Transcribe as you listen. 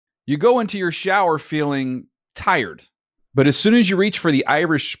You go into your shower feeling tired, but as soon as you reach for the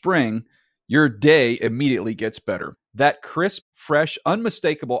Irish Spring, your day immediately gets better. That crisp, fresh,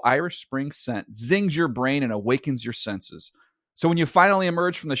 unmistakable Irish Spring scent zings your brain and awakens your senses. So when you finally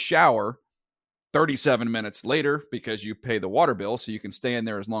emerge from the shower 37 minutes later, because you pay the water bill so you can stay in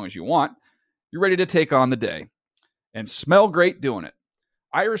there as long as you want, you're ready to take on the day and smell great doing it.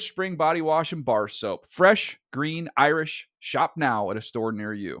 Irish Spring Body Wash and Bar Soap. Fresh, green, Irish. Shop now at a store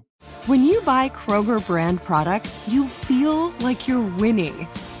near you. When you buy Kroger brand products, you feel like you're winning.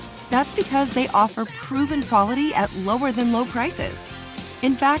 That's because they offer proven quality at lower than low prices.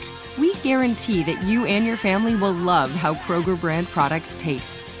 In fact, we guarantee that you and your family will love how Kroger brand products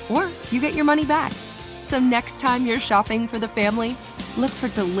taste, or you get your money back. So next time you're shopping for the family, look for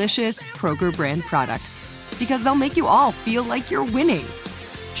delicious Kroger brand products, because they'll make you all feel like you're winning.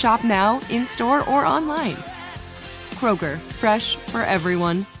 Shop now, in-store, or online. Kroger, fresh for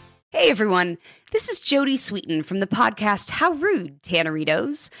everyone. Hey everyone, this is Jody Sweeten from the podcast How Rude,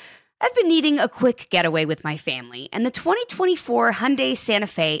 Tanneritos. I've been needing a quick getaway with my family, and the 2024 Hyundai Santa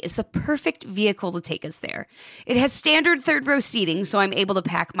Fe is the perfect vehicle to take us there. It has standard third-row seating, so I'm able to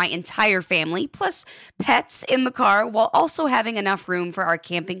pack my entire family, plus pets, in the car, while also having enough room for our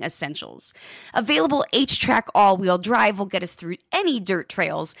camping essentials. Available H-Track all-wheel drive will get us through any dirt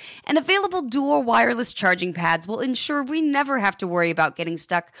trails, and available dual wireless charging pads will ensure we never have to worry about getting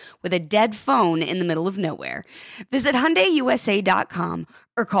stuck with a dead phone in the middle of nowhere. Visit HyundaiUSA.com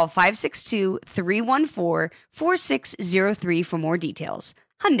or call 562-314-4603 for more details.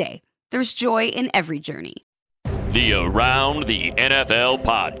 Hyundai, there's joy in every journey. The Around the NFL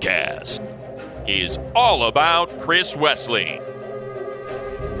podcast is all about Chris Wesley.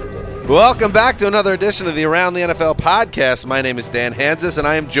 Welcome back to another edition of the Around the NFL podcast. My name is Dan Hansis, and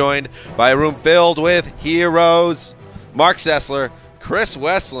I am joined by a room filled with heroes. Mark Sessler, Chris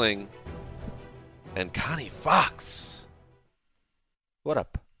Wessling, and Connie Fox. What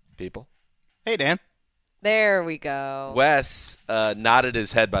up, people? Hey, Dan. There we go. Wes nodded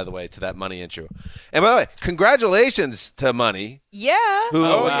his head, by the way, to that Money intro. And by the way, congratulations to Money. Yeah. Who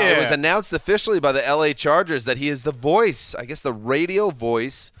yeah. It was announced officially by the LA Chargers that he is the voice, I guess the radio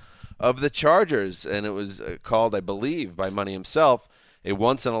voice of the Chargers. And it was called, I believe, by Money himself, a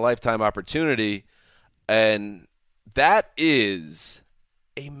once-in-a-lifetime opportunity. And that is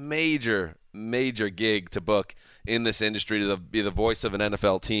a major, major gig to book in this industry, to be the voice of an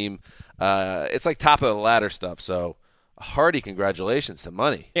NFL team. It's like top of the ladder stuff. So a hearty congratulations to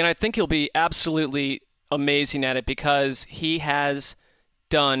Money. And I think he'll be absolutely amazing at it because he has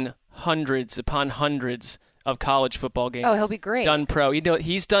done hundreds upon hundreds of college football games. Oh, he'll be great. Done pro. He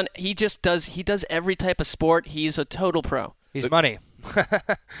does every type of sport. He's a total pro. He's Money.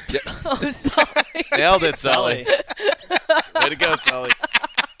 Oh, sorry. Nailed it, Sully. Way to go, Sully.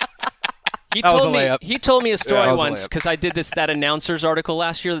 He That was told a me layup. he told me a story that was a once layup. because I did that announcers article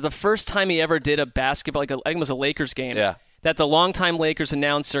last year. The first time he ever did a basketball, I think it was a Lakers game. Yeah. That the longtime Lakers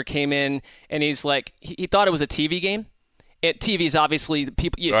announcer came in and he's like, he thought it was a TV game. TV's obviously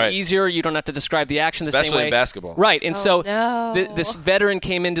it's Right. easier. You don't have to describe the action the same Especially way. in basketball. Right. And no. this veteran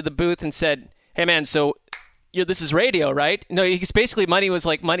came into the booth and said, "Hey man, so this is radio, right?" No, he's basically Money was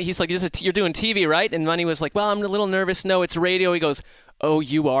like, he's like, "You're doing TV, right?" And Money was like, "Well, I'm a little nervous. No, it's radio." He goes, "Oh,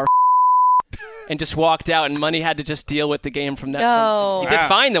 you are." And just walked out, and Money had to just deal with the game from that. No. He did Wow.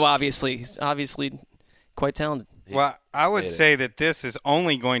 fine, though, obviously. He's obviously quite talented. Well, I would Hate it. say that this is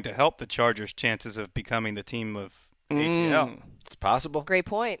only going to help the Chargers' chances of becoming the team of ATL. It's possible. Great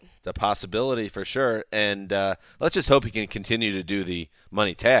point. It's a possibility for sure. And let's just hope he can continue to do the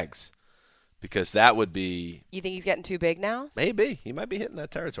Money tags, because that would be You think he's getting too big now? maybe. He might be hitting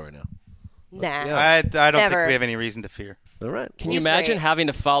that territory now. Nah. Yeah. I don't Never. think we have any reason to fear. All right. Can you He's imagine great. having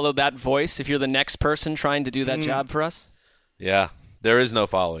to follow that voice if you're the next person trying to do that job for us? Yeah. There is no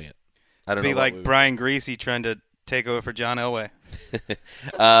following it. I don't Be know. what like we would Brian Greasy trying to take over for John Elway.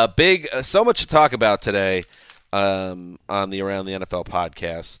 so much to talk about today on the Around the NFL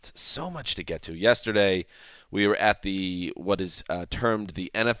podcast. So much to get to. Yesterday, we were at what is termed the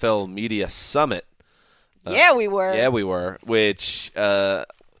NFL Media Summit. Yeah, we were. Yeah, we were, which I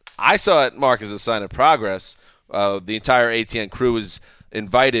saw it, Mark, as a sign of progress. The entire ATN crew was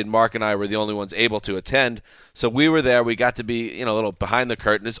invited. Mark and I were the only ones able to attend. So we were there. We got to be, a little behind the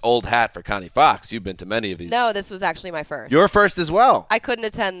curtain. This old hat for Connie Fox. You've been to many of these. No, this was actually my first. Your first as well. I couldn't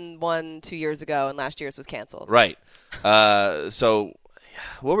attend one 2 years ago, and last year's was canceled. Right. So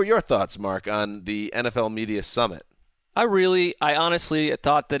what were your thoughts, Mark, on the NFL Media Summit? I honestly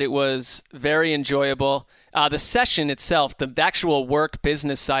thought that it was very enjoyable. The session itself, the actual work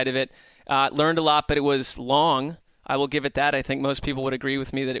business side of it, learned a lot, but it was long. I will give it that. I think most people would agree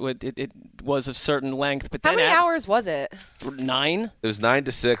with me that it was of certain length. But How then many hours was it? 9? It was 9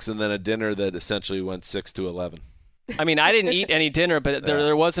 to 6, and then a dinner that essentially went 6 to 11. I mean, I didn't eat any dinner, but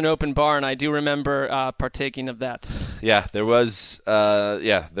there was an open bar, and I do remember partaking of that. Yeah, there was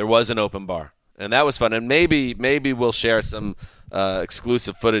an open bar, and that was fun. And maybe we'll share some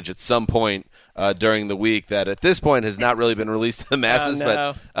exclusive footage at some point during the week that at this point has not really been released to the masses.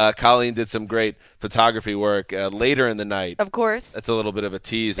 No. But Colleen did some great photography work later in the night. Of course. That's a little bit of a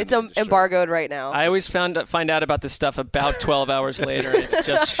tease. It's embargoed right now. I always find out about this stuff about 12 hours later. It's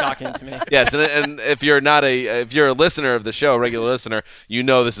just shocking to me. Yes, and if you're a listener of the show, a regular listener, you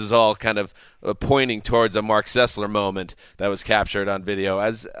know this is all kind of pointing towards a Mark Sessler moment that was captured on video,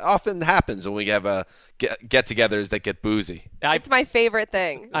 as often happens when we have get-togethers that get boozy. It's my favorite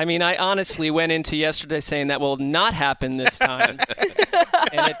thing. I mean, I honestly went into yesterday saying that will not happen this time,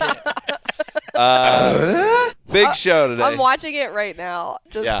 and it did. Big show today. I'm watching it right now,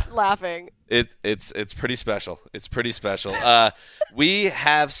 just laughing. It's pretty special. It's pretty special. We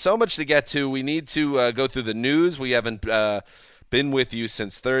have so much to get to. We need to go through the news. We haven't been with you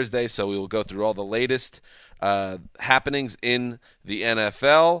since Thursday, so we will go through all the latest happenings in the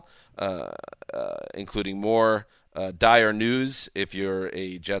NFL, including more dire news if you're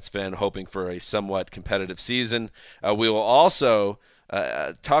a Jets fan hoping for a somewhat competitive season. We will also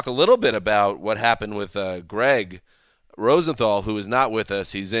talk a little bit about what happened with Greg Rosenthal, who is not with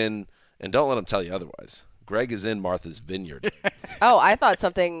us. He's in, and don't let him tell you otherwise, Greg is in Martha's Vineyard. Oh, I thought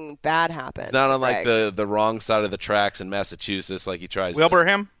something bad happened. It's not on like the wrong side of the tracks in Massachusetts, like he tries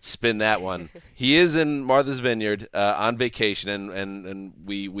Wilbraham? to spin that one. He is in Martha's Vineyard on vacation, and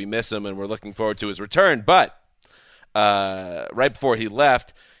we miss him, and we're looking forward to his return. But right before he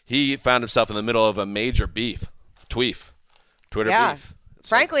left, he found himself in the middle of a major beef, Twitter beef.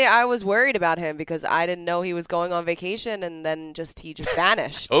 So, frankly, I was worried about him because I didn't know he was going on vacation, and then he just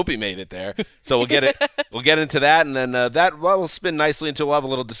vanished. Hope he made it there. So we'll get into that, and then that will spin nicely until we'll have a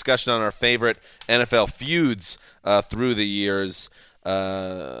little discussion on our favorite NFL feuds through the years,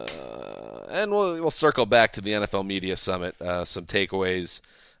 and we'll circle back to the NFL Media Summit, some takeaways.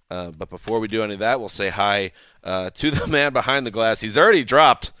 But before we do any of that, we'll say hi to the man behind the glass. He's already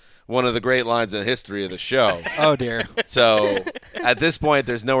dropped one of the great lines in the history of the show. Oh, dear. So at this point,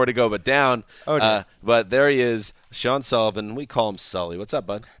 there's nowhere to go but down. Oh, dear. But there he is, Sean Sullivan. We call him Sully. What's up,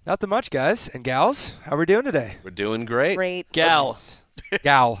 bud? Not that much, guys and gals. How we doing today? We're doing great. Great. Gal.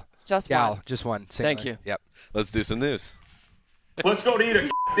 Gal. Just Gal. one. Just one. Same Thank way. you. Yep. Let's do some news. Let's go to eat a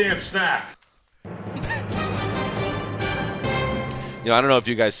damn snack. I don't know if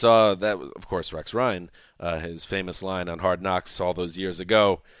you guys saw that, of course, Rex Ryan, his famous line on Hard Knocks all those years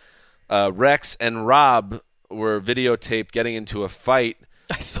ago. Rex and Rob were videotaped getting into a fight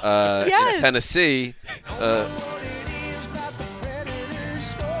in Tennessee.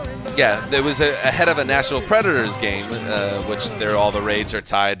 There was ahead of a Nashville Predators game, which all the rage are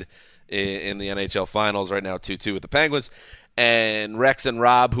tied in the NHL Finals right now, 2-2 with the Penguins. And Rex and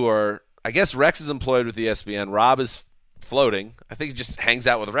Rob, who are, I guess Rex is employed with ESPN. Rob is floating. I think he just hangs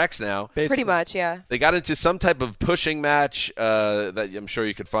out with Rex now. Basically. Pretty much, yeah. They got into some type of pushing match that I'm sure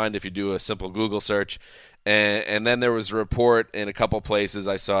you could find if you do a simple Google search. And then there was a report in a couple places,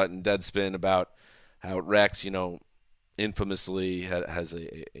 I saw it in Deadspin, about how Rex, infamously has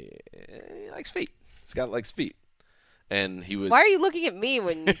he likes feet. He's got likes feet. And he would. Why are you looking at me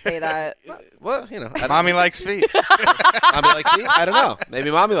when you say that? Well, Mommy likes feet. Mommy likes feet? I don't know. Maybe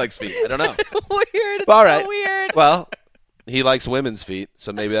mommy likes feet. I don't know. Weird. All right. So weird. Well, he likes women's feet,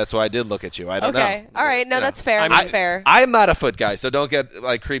 so maybe that's why I did look at you. I don't know. Okay. All right. No, that's fair. That's fair. I'm not a foot guy, so don't get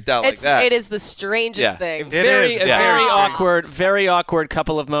creeped out like that. It is the strangest thing. Very awkward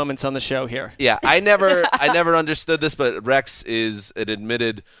couple of moments on the show here. Yeah, I never understood this, but Rex is an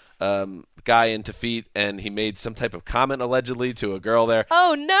admitted guy into feet, and he made some type of comment allegedly to a girl there.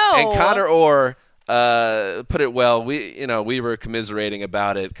 Oh no! And Connor Orr put it well. We were commiserating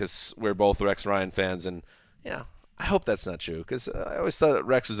about it because we're both Rex Ryan fans, and I hope that's not true because I always thought that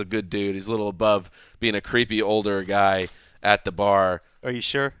Rex was a good dude. He's a little above being a creepy older guy at the bar. Are you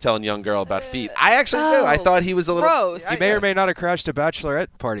sure? Telling young girl about feet. I actually do. I thought he was a little gross. He may or may not have crashed a bachelorette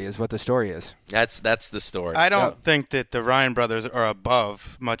party is what the story is. That's the story. I don't think that the Ryan brothers are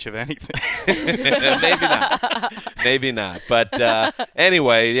above much of anything. Maybe not. But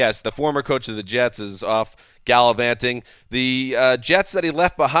anyway, yes, the former coach of the Jets is off gallivanting. The Jets that he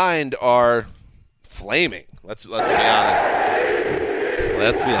left behind are flaming. Let's be honest.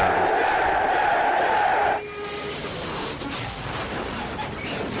 Let's be honest.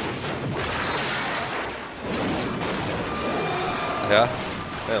 Yeah,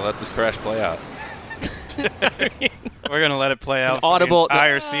 let this crash play out. We're going to let it play out audible, the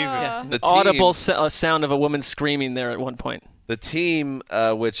entire season. Yeah. The team- Audible sound of a woman screaming there at one point. The team,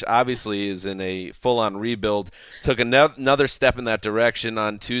 which obviously is in a full-on rebuild, took another step in that direction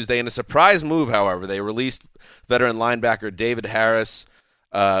on Tuesday. In a surprise move, however, they released veteran linebacker David Harris,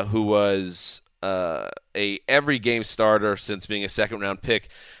 who was a every-game starter since being a second-round pick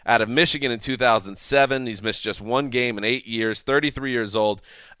out of Michigan in 2007. He's missed just one game in 8 years, 33 years old.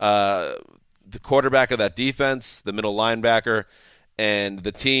 The quarterback of that defense, the middle linebacker, and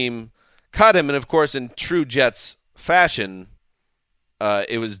the team cut him. And, of course, in true Jets fashion,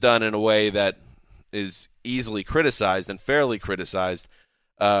 it was done in a way that is easily criticized and fairly criticized.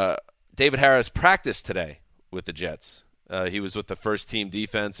 David Harris practiced today with the Jets. He was with the first-team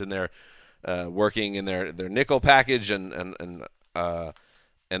defense, and they're working in their nickel package, and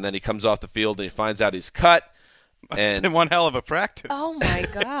then he comes off the field and he finds out he's cut. It's been one hell of a practice. Oh, my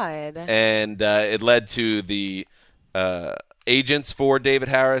God. And it led to the agents for David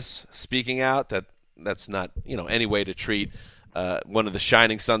Harris speaking out that that's not any way to treat one of the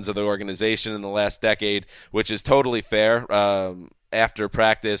shining sons of the organization in the last decade, which is totally fair. After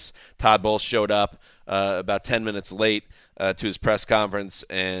practice, Todd Bowles showed up about 10 minutes late to his press conference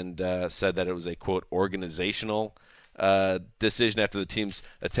and said that it was a, quote, organizational decision after the team's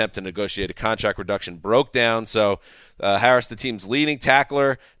attempt to negotiate a contract reduction broke down. So Harris, the team's leading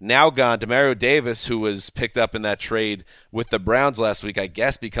tackler, now gone. Demario Davis, who was picked up in that trade with the Browns last week, I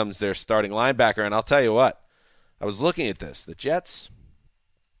guess becomes their starting linebacker. And I'll tell you what, I was looking at this. The Jets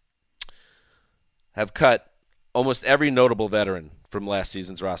have cut almost every notable veteran from last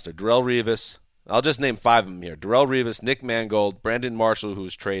season's roster. Darrelle Revis, I'll just name 5 of them here. Darrelle Revis, Nick Mangold, Brandon Marshall, who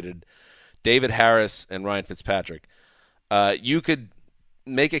was traded, David Harris, and Ryan Fitzpatrick. You could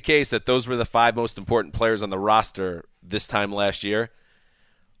make a case that those were the 5 most important players on the roster this time last year.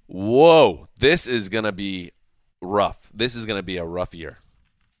 Whoa, this is going to be rough. This is going to be a rough year.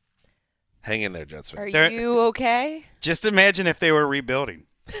 Hang in there, Jets. Are you okay? Just imagine if they were rebuilding.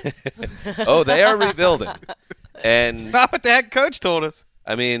 Oh, they are rebuilding. And it's not what the head coach told us.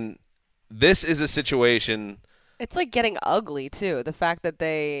 I mean, this is a situation. It's like getting ugly, too. The fact that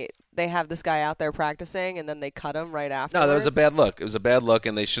they have this guy out there practicing and then they cut him right after. No, that was a bad look. It was a bad look,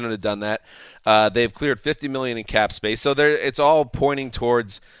 and they shouldn't have done that. They've cleared $50 million in cap space, so it's all pointing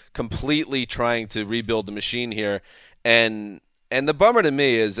towards completely trying to rebuild the machine here. And the bummer to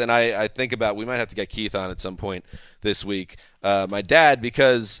me is, and I think about, we might have to get Keith on at some point this week, my dad,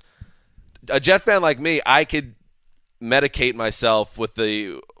 because a Jet fan like me, I could medicate myself with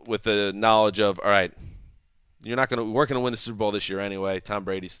the knowledge of, all right, we weren't going to win the Super Bowl this year anyway. Tom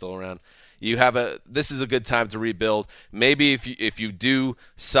Brady's still around. This is a good time to rebuild. Maybe if you do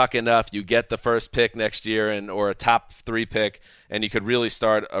suck enough, you get the first pick next year or a top 3 pick, and you could really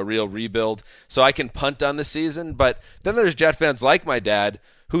start a real rebuild. So I can punt on the season, but then there's Jet fans like my dad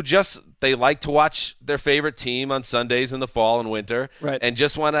who they like to watch their favorite team on Sundays in the fall and winter, right, and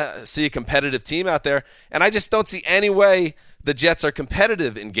just want to see a competitive team out there. And I just don't see any way the Jets are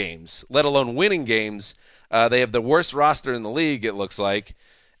competitive in games, let alone winning games. They have the worst roster in the league, it looks like.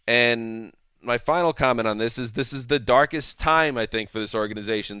 And my final comment on this is the darkest time, I think, for this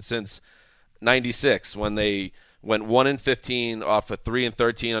organization since 96, when they went 1-15 off a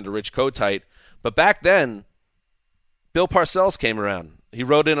 3-13 under Rich Kotite. But back then, Bill Parcells came around. He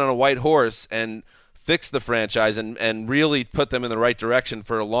rode in on a white horse and fixed the franchise and really put them in the right direction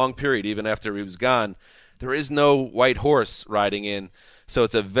for a long period, even after he was gone. There is no white horse riding in. So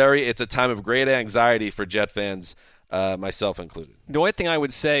it's a time of great anxiety for Jet fans, myself included. The only thing I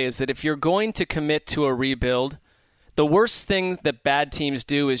would say is that if you're going to commit to a rebuild, the worst thing that bad teams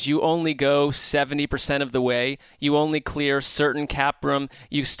do is you only go 70% of the way. You only clear certain cap room.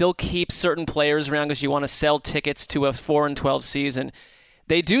 You still keep certain players around because you want to sell tickets to a 4-12 season.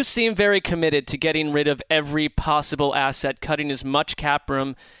 They do seem very committed to getting rid of every possible asset, cutting as much cap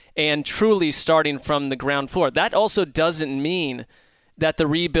room, and truly starting from the ground floor. That also doesn't mean that the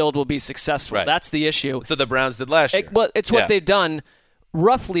rebuild will be successful. Right. That's the issue. So the Browns did last year. It's what they've done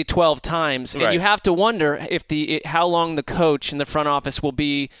roughly 12 times, and right. You have to wonder how long the coach and the front office will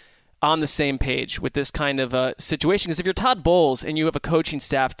be on the same page with this kind of situation. Because if you're Todd Bowles and you have a coaching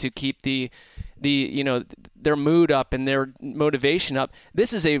staff to keep their mood up and their motivation up,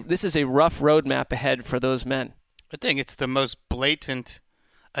 this is a rough roadmap ahead for those men. I think it's the most blatant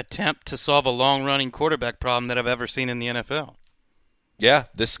attempt to solve a long-running quarterback problem that I've ever seen in the NFL. Yeah,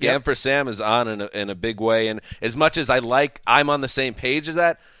 this scam for Sam is on in a big way. And as much as I'm on the same page as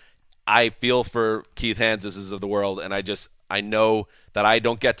that, I feel for Keith Hanses of the world, and I know that I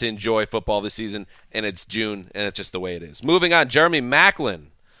don't get to enjoy football this season, and it's June, and it's just the way it is. Moving on, Jeremy Maclin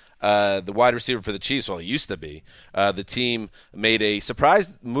the wide receiver for the Chiefs. Well, he used to be. The team made a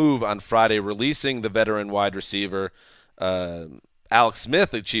surprise move on Friday, releasing the veteran wide receiver. Alex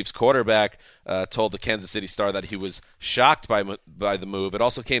Smith, the Chiefs quarterback, told the Kansas City Star that he was shocked by the move. It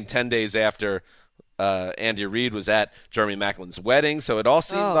also came 10 days after Andy Reid was at Jeremy Maclin's wedding, so it all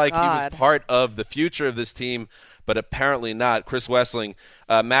seemed he was part of the future of this team, but apparently not. Chris Wessling,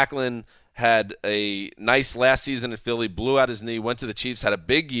 Maclin had a nice last season in Philly, blew out his knee, went to the Chiefs, had a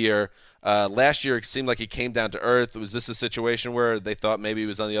big year. Last year it seemed like he came down to earth. Was this a situation where they thought maybe he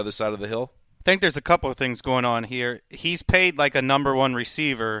was on the other side of the hill? I think there's a couple of things going on here. He's paid like a number one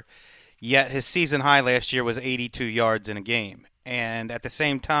receiver, yet his season high last year was 82 yards in a game. And at the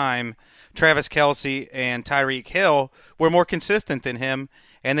same time, Travis Kelce and Tyreek Hill were more consistent than him.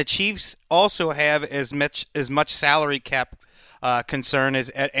 And the Chiefs also have as much salary cap concern as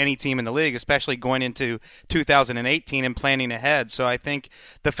at any team in the league, especially going into 2018 and planning ahead. So I think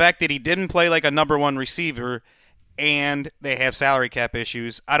the fact that he didn't play like a number one receiver and they have salary cap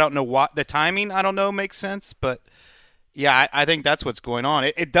issues, I don't know what the timing, I don't know, makes sense. But, yeah, I think that's what's going on.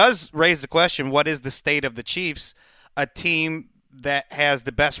 It does raise the question, what is the state of the Chiefs, a team that has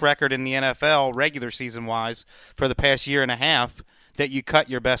the best record in the NFL regular season-wise for the past year and a half, that you cut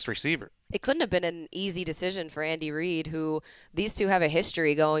your best receiver? It couldn't have been an easy decision for Andy Reid, who these two have a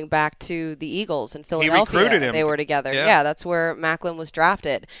history going back to the Eagles in Philadelphia. He recruited him. They were together. Yeah, that's where Maclin was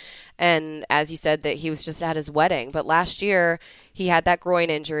drafted. And as you said, that he was just at his wedding. But last year, he had that groin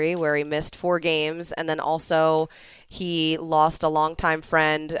injury where he missed 4 games. And then also he lost a longtime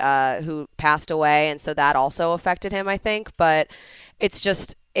friend who passed away. And so that also affected him, I think. But it's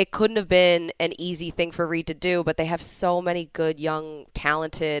just, it couldn't have been an easy thing for Reid to do, but they have so many good, young,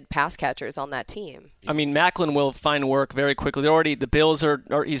 talented pass catchers on that team. I mean, Maclin will find work very quickly. The Bills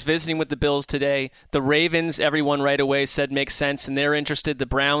he's visiting with the Bills today. The Ravens, everyone right away said makes sense, and they're interested. The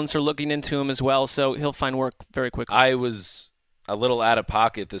Browns are looking into him as well, so he'll find work very quickly. I was a little out of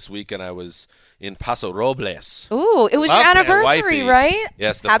pocket this weekend. I was in Paso Robles. Ooh, it was your anniversary, right?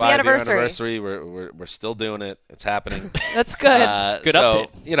 Yes, the Happy 5-year anniversary. We're still doing it. It's happening. That's good. Good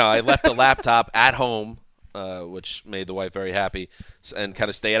update. I left the laptop at home, which made the wife very happy, and kind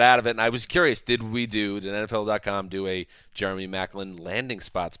of stayed out of it. And I was curious, did NFL.com do a Jeremy Maclin landing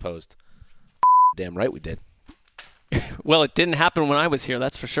spots post? Damn right we did. Well, it didn't happen when I was here,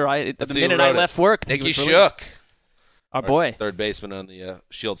 that's for sure. The see minute who I wrote left it. work, Nicky he was Shook. released. Our boy. Third baseman on the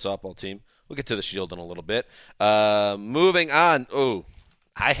Shield softball team. We'll get to the Shield in a little bit. Moving on. Oh,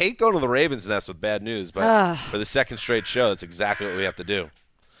 I hate going to the Ravens' nest with bad news, but for the second straight show, that's exactly what we have to do.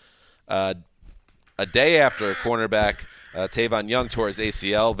 A day after cornerback Tavon Young tore his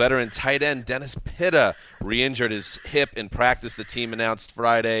ACL, veteran tight end Dennis Pitta re-injured his hip in practice, the team announced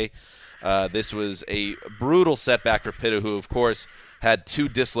Friday. This was a brutal setback for Pitta, who, of course, had 2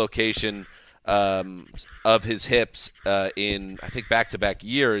 dislocation of his hips in, I think, back-to-back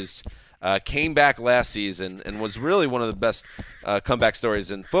years. Came back last season and was really one of the best comeback stories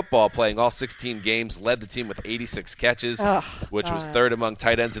in football, playing all 16 games, led the team with 86 catches, which was 3rd among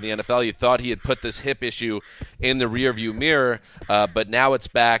tight ends in the NFL. You thought he had put this hip issue in the rearview mirror, but now it's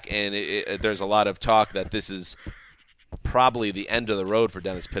back, and there's a lot of talk that this is probably the end of the road for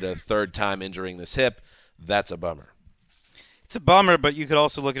Dennis Pitta, 3rd time injuring this hip. That's a bummer. It's a bummer, but you could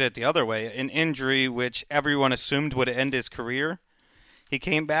also look at it the other way. An injury which everyone assumed would end his career. He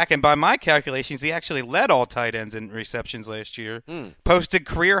came back, and by my calculations, he actually led all tight ends in receptions last year. Posted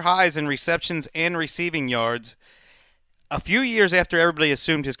career highs in receptions and receiving yards a few years after everybody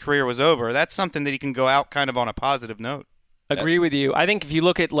assumed his career was over. That's something that he can go out kind of on a positive note. Agree with you. I think if you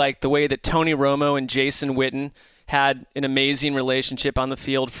look at like the way that Tony Romo and Jason Witten had an amazing relationship on the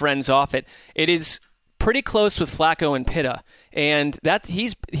field, friends off it, it is pretty close with Flacco and Pitta. And that he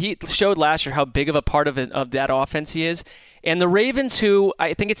showed last year how big of a part of that offense he is. And the Ravens, who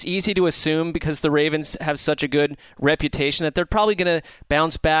I think it's easy to assume because the Ravens have such a good reputation that they're probably going to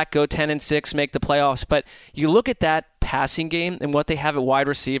bounce back, go 10-6, make the playoffs. But you look at that passing game and what they have at wide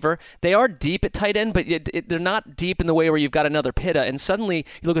receiver, they are deep at tight end, but they're not deep in the way where you've got another Pitta. And suddenly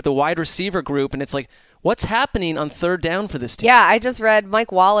you look at the wide receiver group and it's like, what's happening on 3rd down for this team? Yeah, I just read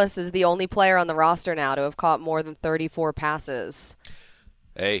Mike Wallace is the only player on the roster now to have caught more than 34 passes.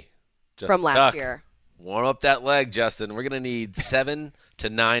 Hey, from last year. Warm up that leg, Justin. We're going to need 7 to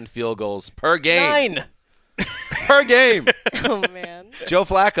 9 field goals per game. 9! Per game. Oh, man. Joe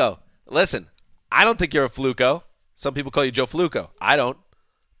Flacco. Listen, I don't think you're a fluco. Some people call you Joe Fluco. I don't.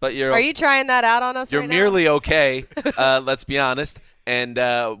 But Are you trying that out on us You're right merely now? okay, let's be honest. And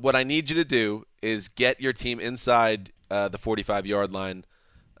what I need you to do is get your team inside the 45-yard line,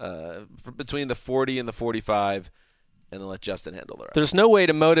 between the 40 and the 45. and then let Justin handle the rest. There's no way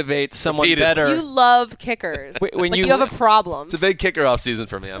to motivate someone Repeated. better. You love kickers. When like you- you have a problem. It's a big kicker off season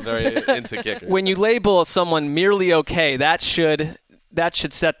for me. I'm very into kickers. When you label someone merely okay, that should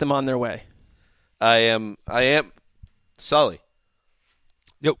set them on their way. I am Sully.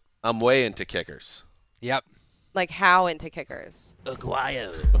 Yep. I'm way into kickers. Yep. Like how into kickers?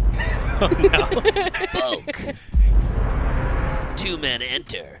 Aguayo. Folk. 2 men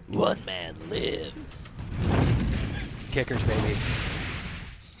enter, 1 man lives. Kickers, baby.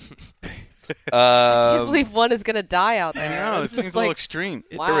 I can't believe one is going to die out there. I know, it It's seems just a little like, extreme.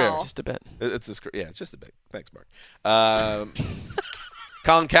 Wow. Just a bit. It's just a big. Thanks, Mark.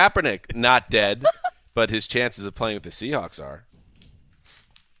 Colin Kaepernick, not dead, but his chances of playing with the Seahawks are.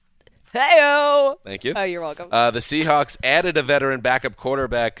 Hey-o! Thank you. Oh, you're welcome. The Seahawks added a veteran backup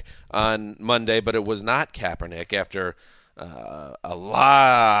quarterback on Monday, but it was not Kaepernick after a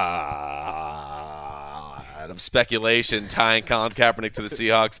lot of speculation tying Colin Kaepernick to the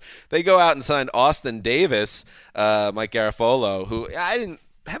Seahawks. They go out and signed Austin Davis, Mike Garafolo, who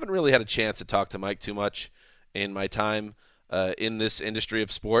haven't really had a chance to talk to Mike too much in my time in this industry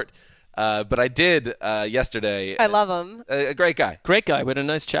of sport. But I did yesterday. I love him. A great guy. Great guy. We had a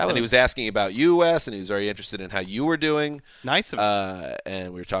nice chat with And he him. was asking about you, Wes, and he was very interested in how you were doing. Nice of him.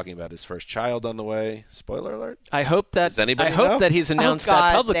 And we were talking about his first child on the way. Spoiler alert. I hope Does anybody know? that he's announced God,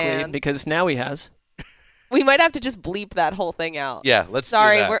 that publicly Dan. because now he has. We might have to just bleep that whole thing out. Yeah, let's do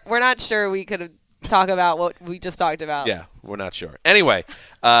Sorry, that. we're not sure we could talk about what we just talked about. Yeah, we're not sure. Anyway,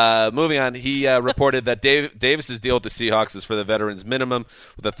 moving on, he reported that Davis's deal with the Seahawks is for the veterans minimum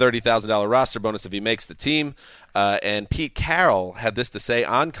with a $30,000 roster bonus if he makes the team. And Pete Carroll had this to say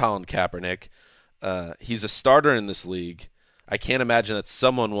on Colin Kaepernick. He's a starter in this league. I can't imagine that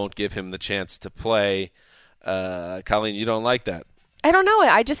someone won't give him the chance to play. Colleen, you don't like that. I don't know.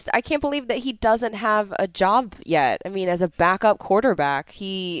 I can't believe that he doesn't have a job yet. I mean, as a backup quarterback,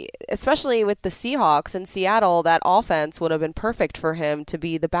 especially with the Seahawks in Seattle, that offense would have been perfect for him to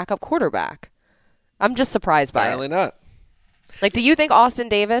be the backup quarterback. I'm just surprised by Apparently it. not. Like, do you think Austin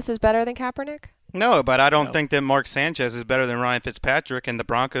Davis is better than Kaepernick? No, but I don't think that Mark Sanchez is better than Ryan Fitzpatrick, and the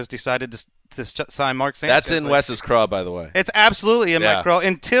Broncos decided to sign Mark Sanchez. That's in Wes's craw, by the way. It's absolutely in my craw.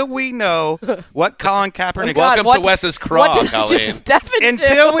 Until we know what Colin Kaepernick... Welcome to Wes's craw, Colleen.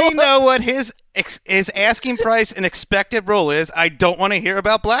 Until we know what his asking price and expected role is, I don't want to hear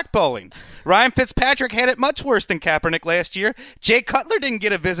about blackballing. Ryan Fitzpatrick had it much worse than Kaepernick last year. Jay Cutler didn't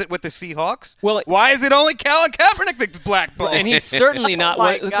get a visit with the Seahawks. Well, why is it only Colin Kaepernick that's blackballed? And he's certainly not. Oh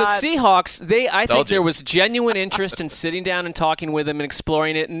my the God. Seahawks, I think you. there was genuine interest in sitting down and talking with him and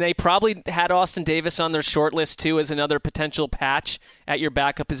exploring it, and they probably had Austin Davis on their short list too as another potential patch at your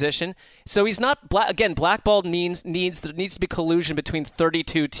backup position. So he's not again, blackballed there needs to be collusion between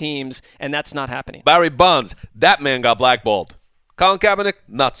 32 teams, and that's not happening. Barry Bonds, that man got blackballed. Colin Kaepernick,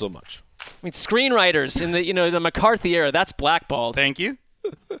 not so much. I mean, screenwriters in the McCarthy era, that's blackballed. Thank you.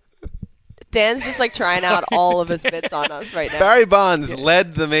 Dan's just like trying out all of his bits on us right now. Barry Bonds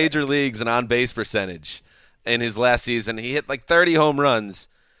led the major leagues in on-base percentage in his last season. He hit like 30 home runs,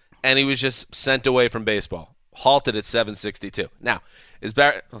 and he was just sent away from baseball, halted at 762. Now,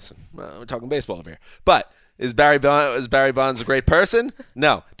 listen, we're talking baseball over here, but is Barry Bonds a great person?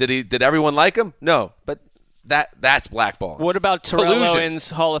 No. Did everyone like him? No. But that's blackball. What about Terrell Collusion.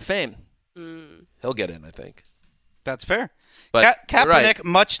 Owens Hall of Fame? He'll get in, I think. That's fair. But you're Kaepernick, right.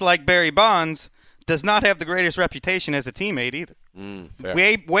 much like Barry Bonds, does not have the greatest reputation as a teammate either.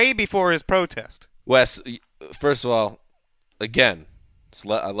 Fair. Way before his protest. Wes, first of all, again,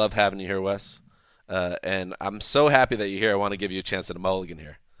 I love having you here, Wes. And I'm so happy that you're here. I want to give you a chance at a mulligan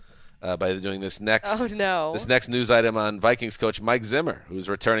here by doing this next news item on Vikings coach Mike Zimmer, who's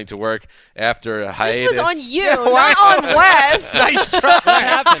returning to work after a hiatus. This was on you, not on Wes. Nice try. What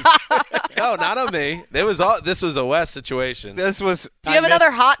happened? No, not on me. This was a Wes situation. This was. Do you have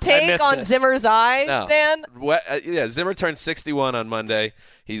another hot take missed on this. Zimmer's eye, No. Dan? Yeah, Zimmer turned 61 on Monday.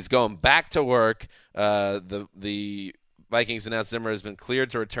 He's going back to work. The Vikings announced Zimmer has been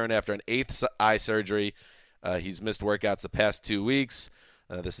cleared to return after an 8th eye surgery. He's missed workouts the past 2 weeks.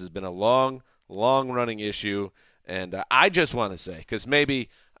 This has been a long-running issue. And I just want to say, because maybe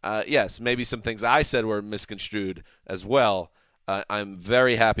some things I said were misconstrued as well. I'm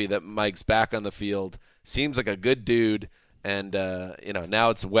very happy that Mike's back on the field. Seems like a good dude. And,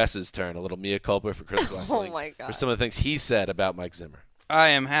 now it's Wes's turn. A little mea culpa for Chris Wesley. Oh, my God. For some of the things he said about Mike Zimmer. I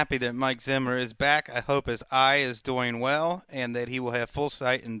am happy that Mike Zimmer is back. I hope his eye is doing well and that he will have full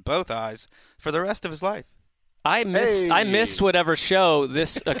sight in both eyes for the rest of his life. I missed whatever show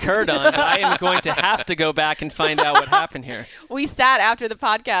this occurred on. But I am going to have to go back and find out what happened here. We sat after the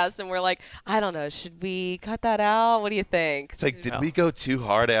podcast and we're like, I don't know, should we cut that out? What do you think? It's like, did we go too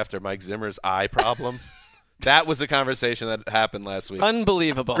hard after Mike Zimmer's eye problem? That was a conversation that happened last week.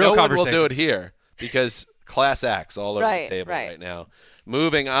 Unbelievable. No one will do it here because class acts all over the table right now.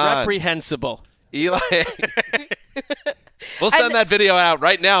 Moving on. Reprehensible. Eli. We'll send that video out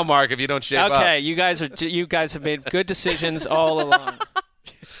right now, Mark, if you don't shape up. Okay, you guys have made good decisions all along.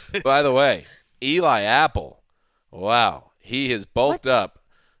 By the way, Eli Apple, wow, he has bulked up,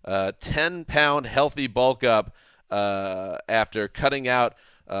 10-pound healthy bulk up after cutting out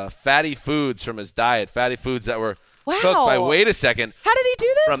fatty foods from his diet, fatty foods that were cooked by, wait a second. How did he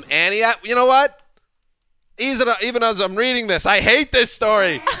do this? From Annie. You know what? Even as I'm reading this, I hate this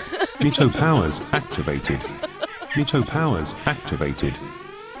story. Veto powers activated. Veto powers activated.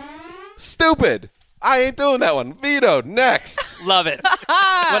 Stupid. I ain't doing that one. Vetoed. Next. Love it.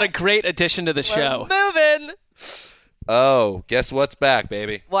 What a great addition to the show. Moving. Oh, guess what's back,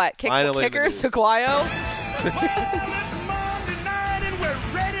 baby? What? Kicker Saguayo?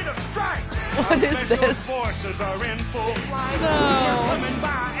 What is this? Forces are in full flight. No. We're coming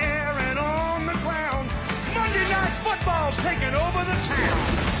by air and on the ground. Monday Night Football's taking over the town.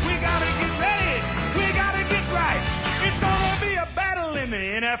 We gotta get ready. We gotta get right. It's gonna be a battle in the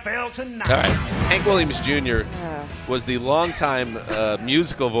NFL tonight. All right. Hank Williams Jr. was the longtime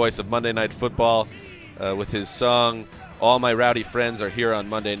musical voice of Monday Night Football with his song "All My Rowdy Friends Are Here on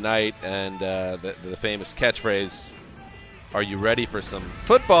Monday Night" and the famous catchphrase, "Are you ready for some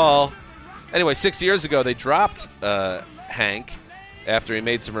football?" Anyway, 6 years ago, they dropped Hank after he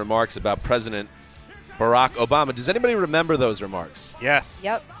made some remarks about President Barack Obama. Does anybody remember those remarks? Yes.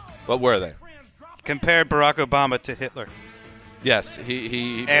 Yep. What were they? Compared Barack Obama to Hitler. Yes.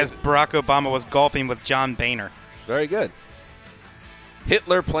 He as Barack Obama was golfing with John Boehner. Very good.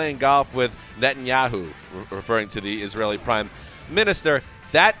 Hitler playing golf with Netanyahu, referring to the Israeli prime minister.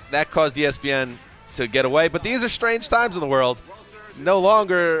 That caused ESPN to get away. But these are strange times in the world. No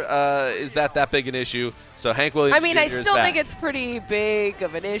longer is that big an issue. So Hank Williams Jr. I is still back. think it's pretty big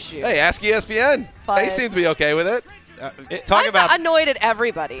of an issue. Hey, ask ESPN. They seem to be okay with it. I'm annoyed at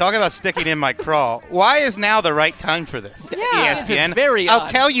everybody. Talk about sticking in my craw. Why is now the right time for this? Yeah. ESPN. Very I'll odd.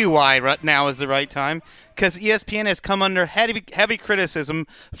 tell you why now is the right time. Because ESPN has come under heavy criticism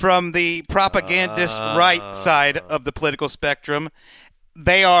from the propagandist right side of the political spectrum.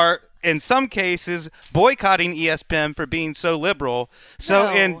 They are, in some cases, boycotting ESPN for being so liberal. So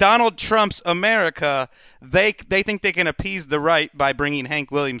in Donald Trump's America, they think they can appease the right by bringing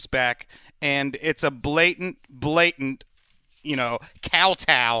Hank Williams back. And it's a blatant,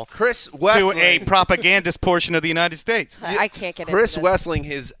 kowtow Chris Wessling, to a propagandist portion of the United States. I can't get Chris into this. Wessling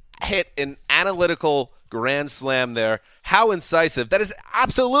has hit an analytical grand slam there. How incisive. That is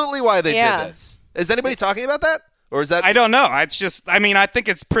absolutely why they did this. Is anybody talking about that? Or is that? I don't know. It's just, I think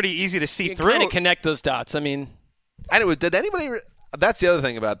it's pretty easy to see You through. kind of connect those dots. Anyway, did anybody? That's the other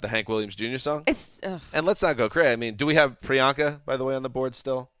thing about the Hank Williams Jr. song. And let's not go crazy. Do we have Priyanka, by the way, on the board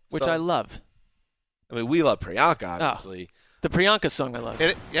still? Which I love. We love Priyanka, obviously. The Priyanka song I love.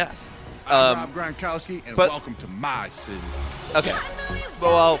 Yes. I'm Rob Gronkowski, and welcome to my city. Okay.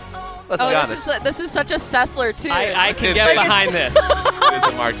 Well, let's be honest. This is such a Sessler, too. I can get behind this.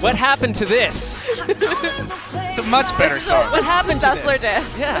 What happened to this? It's a much better song. What happened to Sessler did?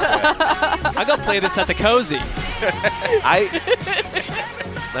 Yeah. I'll go play this at the Cozy.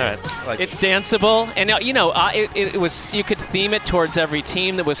 All right. It's danceable, and it was. You could theme it towards every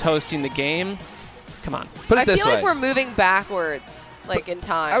team that was hosting the game. Come on, put it this way. I feel like we're moving backwards, in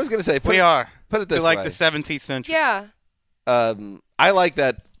time. I was going to say, we are. Put it this to way. the 17th century. Yeah. I like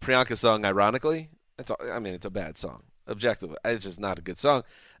that Priyanka song. Ironically, it's a bad song. Objectively, it's just not a good song.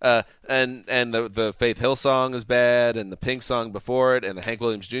 And the Faith Hill song is bad, and the Pink song before it, and the Hank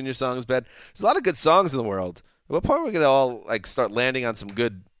Williams Jr. song is bad. There's a lot of good songs in the world. At what point are we going to all start landing on some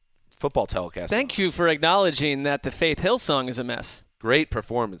good football telecasts? Thank you for acknowledging that the Faith Hill song is a mess. Great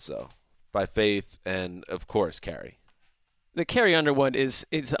performance though by Faith and of course Carrie. The Carrie Underwood is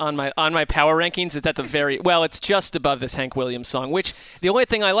on my power rankings. It's at the it's just above this Hank Williams song. Which the only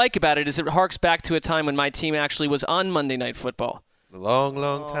thing I like about it is it harks back to a time when my team actually was on Monday Night Football. A long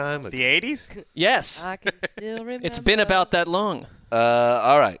time ago. The 80s? Yes. I can still remember. It's been about that long.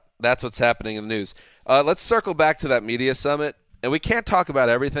 All right. That's what's happening in the news. Let's circle back to that media summit. And we can't talk about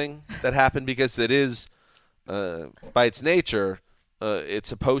everything that happened because it is, by its nature, it's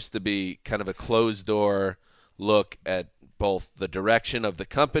supposed to be kind of a closed-door look at both the direction of the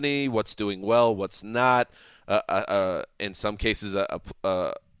company, what's doing well, what's not, in some cases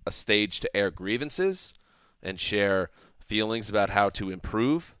a stage to air grievances. and share feelings about how to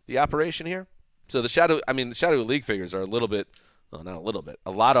improve the operation here. So the Shadow League figures are a little bit, well, not a little bit,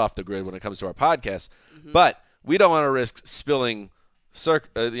 a lot off the grid when it comes to our podcast. But we don't want to risk spilling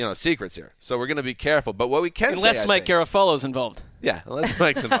secrets here. So we're going to be careful. But what we can unless say, Mike Garafolo's involved. Yeah, unless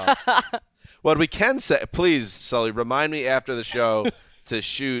Mike's involved. What we can say, please, Sully, remind me after the show to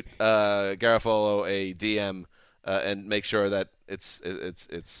shoot Garafolo a DM and make sure that it's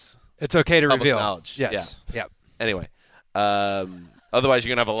okay to public reveal. Knowledge. Yes. Yeah. Anyway, otherwise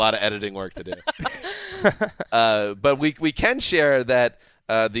you're gonna have a lot of editing work to do. But we can share that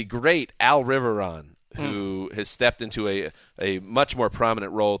the great Al Riveron, who has stepped into a much more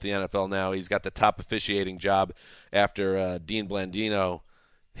prominent role at the NFL now. He's got the top officiating job after Dean Blandino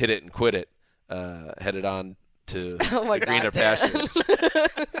hit it and quit it, headed on to the greener pastures.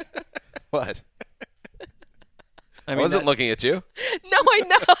 What? I wasn't looking at you. No, I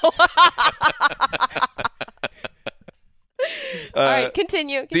know. All right,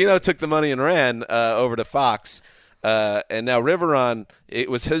 continue. Dino took the money and ran over to Fox. And now Riveron, it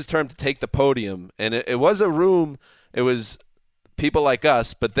was his turn to take the podium. And it was a room, it was people like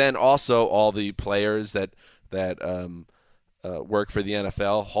us, but then also all the players that work for the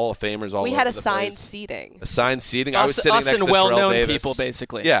NFL, Hall of Famers, all we over had the assigned place. seating. Assigned seating. I was sitting us next and to well-known Terrell Davis. people,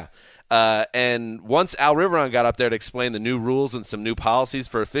 basically. Yeah. And once Al Riveron got up there to explain the new rules and some new policies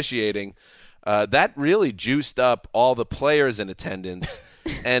for officiating, that really juiced up all the players in attendance.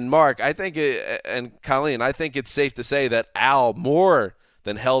 And Mark, I think, and Colleen, I think it's safe to say that Al more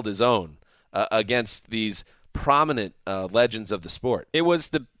than held his own against these prominent legends of the sport. It was,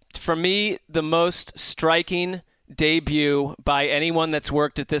 for me, the most striking debut by anyone that's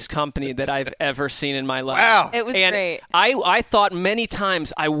worked at this company that I've ever seen in my life. Wow. It was and great. I thought many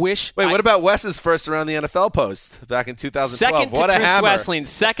times, I wish... Wait, what about Wes's first around the NFL post back in 2012? Second to What a Chris hammer. Wessling.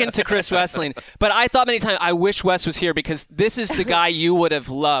 Second to Chris Wessling. But I thought many times, I wish Wes was here because this is the guy you would have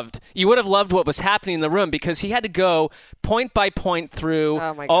loved. You would have loved what was happening in the room because he had to go point by point through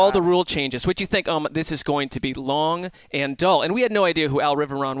all the rule changes, which you think, this is going to be long and dull. And we had no idea who Al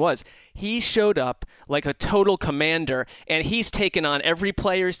Riveron was. He showed up like a total commander, and he's taken on every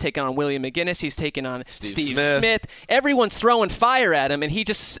player. He's taken on William McGinnis. He's taken on Steve Smith. Everyone's throwing fire at him, and he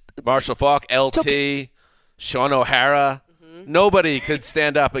just... Marshall Faulk, LT, Sean O'Hara. Nobody could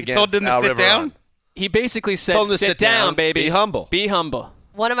stand up against told them to Al sit Riveron. down? He basically said, Told him to sit down, baby. Be humble. Be humble.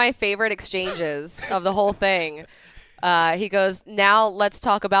 One of my favorite exchanges of the whole thing. He goes, now let's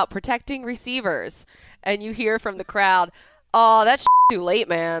talk about protecting receivers. And you hear from the crowd, oh, that's too late,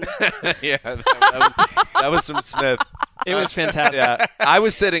 man. Yeah, that was from Smith. It was fantastic. Yeah,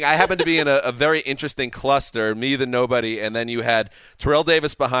 I happened to be in a very interesting cluster, me, the nobody, and then you had Terrell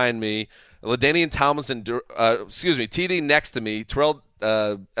Davis behind me, LaDainian Tomlinson, TD next to me, Terrell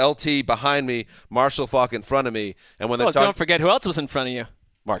LT behind me, Marshall Faulk in front of me. And when they're don't forget who else was in front of you.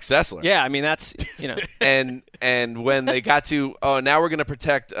 Mark Sessler. Yeah, I mean, that's, and when they got to, now we're going to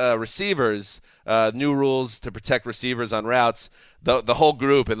protect receivers, new rules to protect receivers on routes, the whole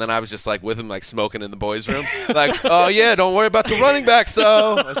group, and then I was just like with him, like smoking in the boys' room. Like, oh, yeah, don't worry about the running backs,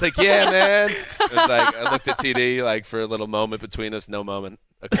 though. I was like, yeah, man. It was like, I looked at TD like for a little moment between us, no moment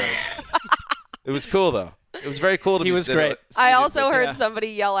occurred. It was cool, though. It was very cool to be He was great. I also heard somebody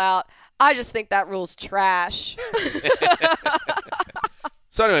yell out, I just think that rule's trash.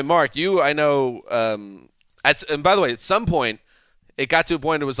 So anyway, Mark, I know, and by the way, at some point, it got to a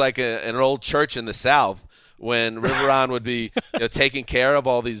point it was like an old church in the South when Riveron would be taking care of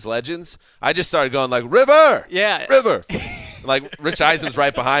all these legends. I just started going like, River! Yeah. River! Like, Rich Eisen's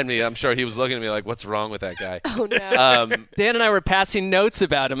right behind me. I'm sure he was looking at me like, what's wrong with that guy? Oh, no. Dan and I were passing notes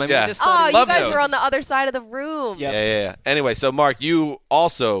about him. I mean, Yeah. I just thought you guys were on the other side of the room. Yep. Yeah. Anyway, so Mark, you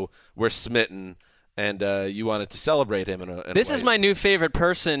also were smitten, and you wanted to celebrate him in a This way. is my new favorite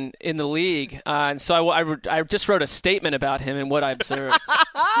person in the league, and so I just wrote a statement about him and what I observed.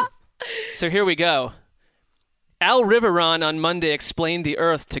 So here we go. Al Riveron on Monday explained the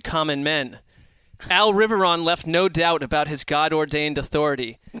earth to common men. Al Riveron left no doubt about his God-ordained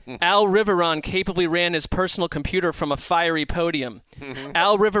authority. Al Riveron capably ran his personal computer from a fiery podium.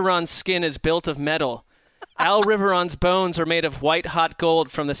 Al Riveron's skin is built of metal. Al Riveron's bones are made of white-hot gold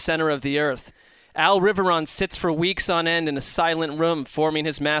from the center of the earth. Al Riveron sits for weeks on end in a silent room forming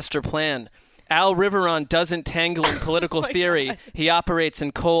his master plan. Al Riveron doesn't tangle in political theory. God. He operates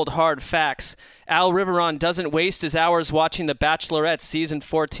in cold, hard facts. Al Riveron doesn't waste his hours watching The Bachelorette Season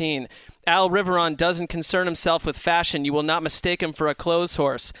 14. Al Riveron doesn't concern himself with fashion. You will not mistake him for a clothes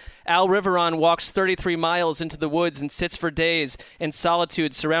horse. Al Riveron walks 33 miles into the woods and sits for days in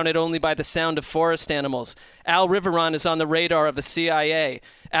solitude, surrounded only by the sound of forest animals. Al Riveron is on the radar of the CIA.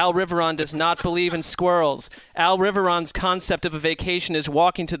 Al Riveron does not believe in squirrels. Al Riveron's concept of a vacation is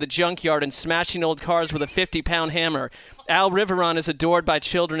walking to the junkyard and smashing old cars with a 50-pound hammer. Al Riveron is adored by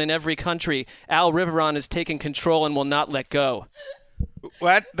children in every country. Al Riveron is taking control and will not let go.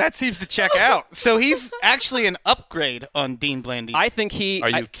 Well, that seems to check out. So he's actually an upgrade on Dean Blandino. I think he... Are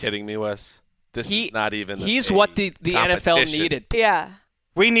you kidding me, Wes? This is not even He's what the NFL needed. Yeah.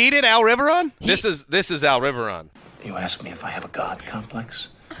 We needed Al Riveron? This is Al Riveron. You ask me if I have a God complex?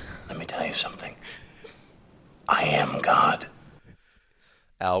 Let me tell you something. I am God.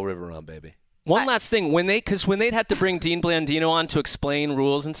 Al Riveron, baby. One last thing, when they'd have to bring Dean Blandino on to explain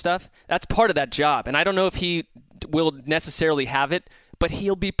rules and stuff, that's part of that job. And I don't know if he will necessarily have it, but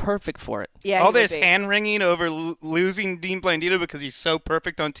he'll be perfect for it. Yeah, all this hand-wringing over losing Dean Blandino because he's so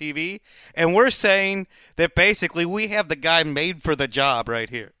perfect on TV, and we're saying that basically we have the guy made for the job right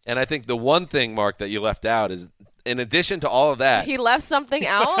here. And I think the one thing, Mark, that you left out is, in addition to all of that, He left something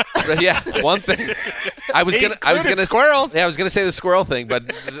out? yeah, one thing. I was gonna squirrels. Yeah, I was gonna say the squirrel thing,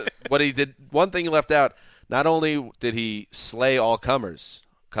 but what he did, one thing he left out. Not only did he slay all comers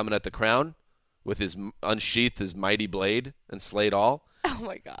coming at the crown with his unsheathed his mighty blade and slayed all. Oh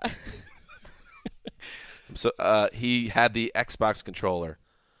my God. So he had the Xbox controller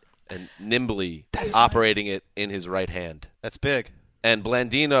and nimbly operating it in his right hand. That's big. And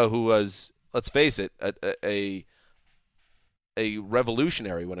Blandino, who was, let's face it, a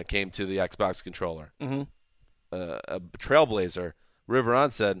revolutionary when it came to the Xbox controller, a trailblazer,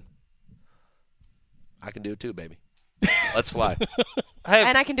 Riveron said, I can do it too, baby. Let's fly.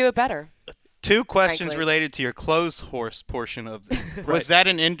 And I can do it better. Two questions frankly. related to your clothes horse portion of Was that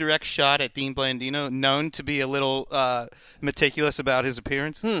an indirect shot at Dean Blandino, known to be a little meticulous about his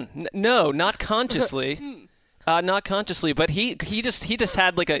appearance? No, not consciously. Not consciously, but he just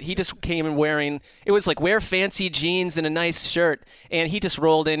had he just came in wearing, it was like wear fancy jeans and a nice shirt, and he just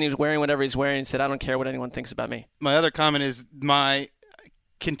rolled in, he was wearing whatever he's wearing and said, I don't care what anyone thinks about me. My other comment is my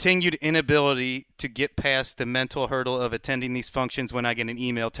continued inability to get past the mental hurdle of attending these functions when I get an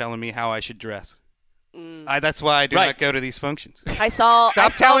email telling me how I should dress. That's why I do not go to these functions. I saw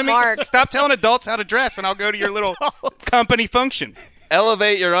Mark. Stop telling adults how to dress, and I'll go to your little company function.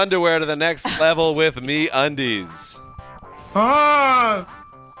 Elevate your underwear to the next level with MeUndies.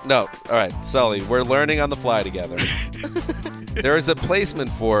 No, all right, Sully, we're learning on the fly together. There is a placement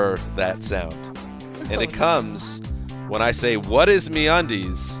for that sound, and it comes when I say, what is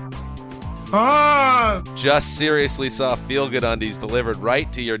MeUndies? Just seriously saw Feel Good Undies delivered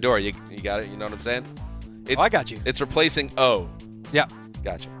right to your door. You got it? You know what I'm saying? I got you. It's replacing O. Yeah.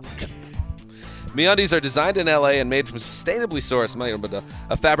 Gotcha. MeUndies are designed in LA and made from sustainably sourced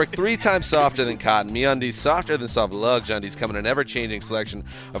a fabric 3 times softer than cotton. MeUndies, softer than soft luggage undies, come in an ever-changing selection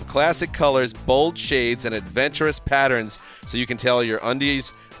of classic colors, bold shades, and adventurous patterns, so you can tailor your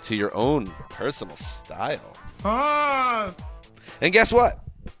undies to your own personal style. And guess what?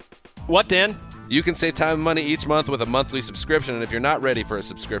 What, Dan? You can save time and money each month with a monthly subscription, and if you're not ready for a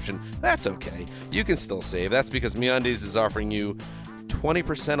subscription, that's okay. You can still save. That's because MeUndies is offering you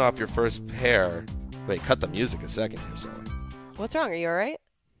 20% off your first pair. Wait, cut the music a second here, Sully. What's wrong? Are you all right?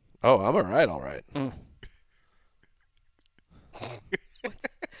 Oh, I'm all right.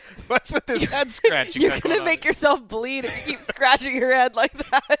 What's with this head scratching? You're going to make yourself bleed if you keep scratching your head like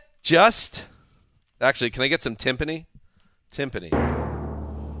that. Actually, can I get some timpani? Timpani.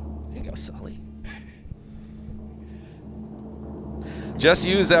 There you go, Sully. Just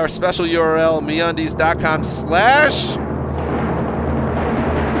use our special URL, MeUndies.com/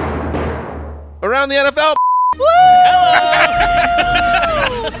 Around the NFL. Woo!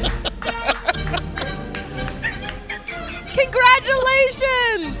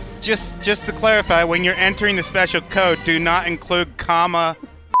 Congratulations! Just to clarify, when you're entering the special code, do not include comma.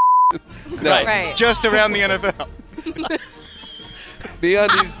 No, Right. Just around the NFL.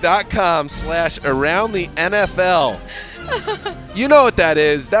 MeUndies.com/ around the NFL. You know what that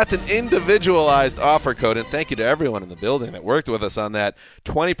is. That's an individualized offer code. And thank you to everyone in the building that worked with us on that.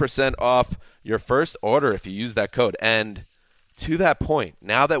 20% off your first order if you use that code. And to that point,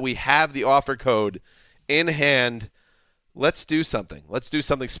 now that we have the offer code in hand, let's do something. Let's do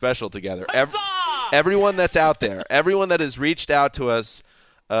something special together. Everyone that's out there, everyone that has reached out to us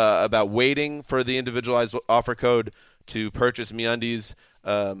about waiting for the individualized offer code to purchase MeUndies,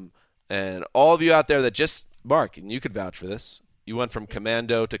 and all of you out there that just, Mark, and you could vouch for this, you went from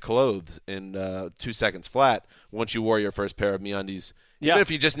commando to clothed in 2 seconds flat once you wore your first pair of MeUndies, even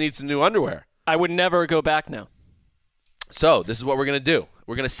if you just need some new underwear. I would never go back now. So this is what we're going to do.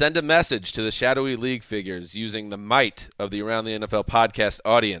 We're going to send a message to the shadowy league figures using the might of the Around the NFL podcast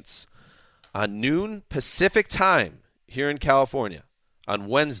audience. on noon Pacific time here in California on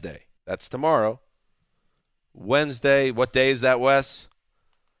Wednesday. That's tomorrow. Wednesday. What day is that, Wes?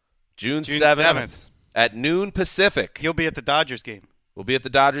 June 7th. At noon Pacific. You'll be at the Dodgers game. We'll be at the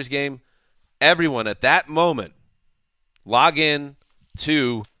Dodgers game. Everyone at that moment, log in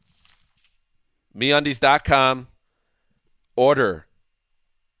to MeUndies.com. Order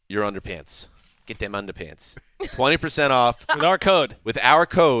your underpants. Get them underpants. 20% off. With our code. With our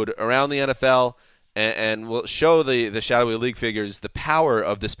code around the NFL. And we'll show the Shadowy League figures the power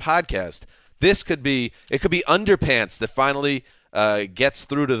of this podcast. It could be underpants that finally gets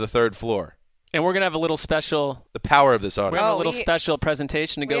through to the third floor. And we're going to have a little special. The power of this audio. We're going to have a little special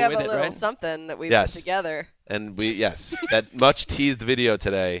presentation to go with it, right? We have a little something that we put together. And that much teased video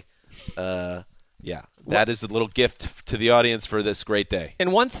today. That is a little gift to the audience for this great day.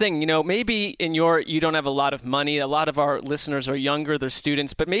 And one thing, maybe you don't have a lot of money. A lot of our listeners are younger, they're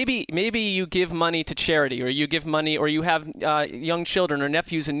students, but maybe you give money to charity, or you give money, or you have young children or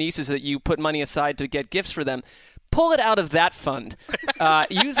nephews and nieces that you put money aside to get gifts for them. Pull it out of that fund.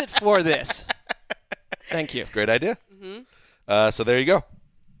 Use it for this. Thank you. It's a great idea. Mm-hmm. So there you go.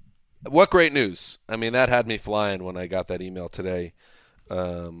 What great news. I mean, that had me flying when I got that email today.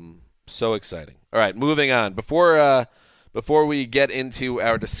 So exciting. All right, moving on. Before we get into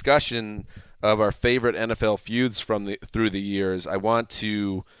our discussion of our favorite NFL feuds through the years, I want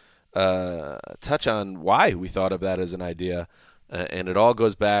to touch on why we thought of that as an idea, and it all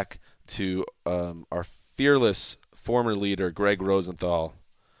goes back to our fearless former leader, Greg Rosenthal,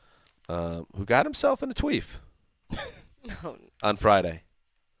 who got himself in a tweef on Friday.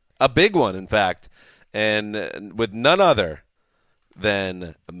 A big one, in fact, and with none other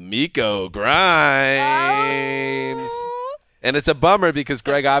than Miko Grimes. Oh. And it's a bummer because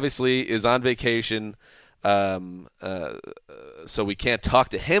Greg obviously is on vacation, so we can't talk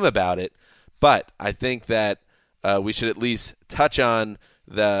to him about it. But I think that we should at least touch on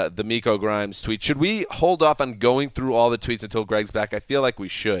the Miko Grimes tweet. Should we hold off on going through all the tweets until Greg's back? I feel like we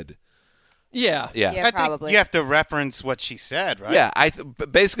should. Yeah, I think you have to reference what she said, right? Yeah,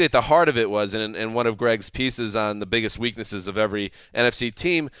 basically at the heart of it was, in one of Greg's pieces on the biggest weaknesses of every NFC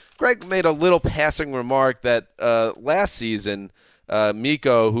team, Greg made a little passing remark that last season,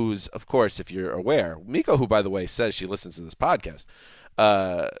 Miko, who's, of course, if you're aware, Miko, who, by the way, says she listens to this podcast,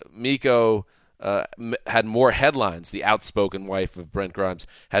 Miko had more headlines. The outspoken wife of Brent Grimes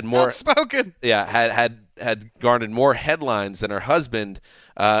had more outspoken. Yeah, had garnered more headlines than her husband,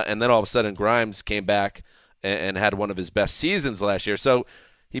 and then all of a sudden Grimes came back and had one of his best seasons last year. So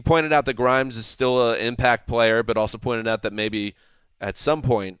he pointed out that Grimes is still an impact player, but also pointed out that maybe at some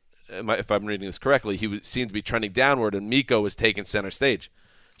point, if I'm reading this correctly, he seemed to be trending downward, and Miko was taking center stage.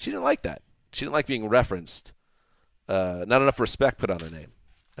 She didn't like that. She didn't like being referenced. Not enough respect put on her name,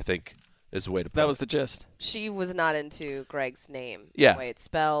 I think, is the way to put it. That was the gist. She was not into Greg's name. Yeah. The way it's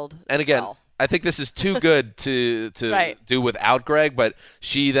spelled. And again, I think this is too good to right. do without Greg, but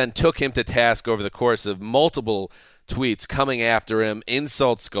she then took him to task over the course of multiple tweets coming after him,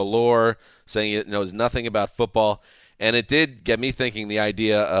 insults galore, saying he knows nothing about football. And it did get me thinking the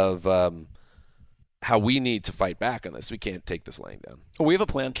idea of how we need to fight back on this. We can't take this laying down. We have a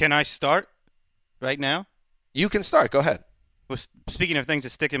plan. Can I start right now? You can start. Go ahead. Well, speaking of things that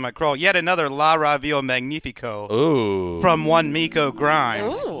stick in my craw, yet another La Ravio Magnifico from one Miko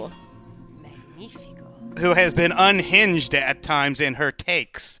Grimes. Ooh. Who has been unhinged at times in her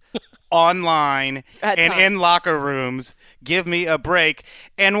takes online and in locker rooms. Give me a break.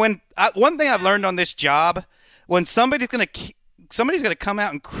 And when one thing I've learned on this job, when somebody's going to come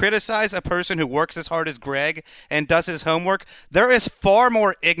out and criticize a person who works as hard as Greg and does his homework, there is far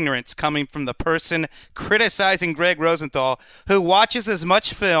more ignorance coming from the person criticizing Greg Rosenthal, who watches as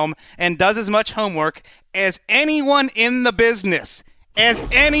much film and does as much homework as anyone in the business.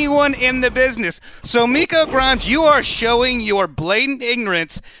 So, Miko Grimes, you are showing your blatant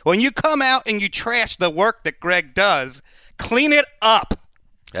ignorance when you come out and you trash the work that Greg does. Clean it up.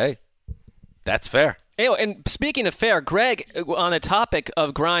 Hey, that's fair. Hey, and speaking of fair, Greg, on the topic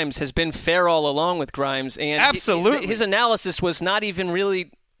of Grimes, has been fair all along with Grimes. And absolutely. His analysis was not even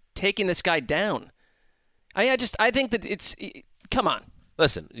really taking this guy down. I think that it's – come on.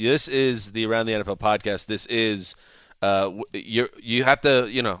 Listen, this is the Around the NFL podcast. This is you have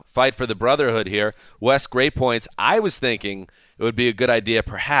to, fight for the brotherhood here. Wes, great points. I was thinking it would be a good idea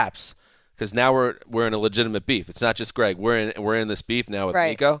perhaps because now we're in a legitimate beef. It's not just Greg. We're in this beef now with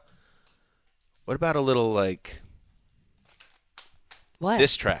Miko. What about a little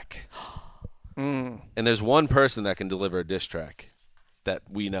diss track? And there's one person that can deliver a diss track that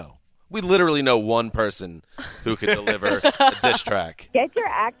we know. We literally know one person who could deliver a diss track. Get your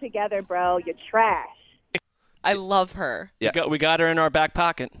act together, bro. You're trash. I love her. Yeah. We got her in our back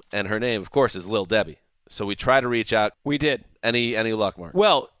pocket. And her name, of course, is Lil Debbie. So we try to reach out. We did. Any luck, Mark?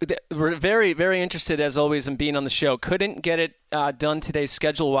 Well, we're very, very interested, as always, in being on the show. Couldn't get it done today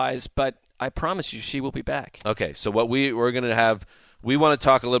schedule-wise, but I promise you she will be back. Okay, so what we're going to have, we want to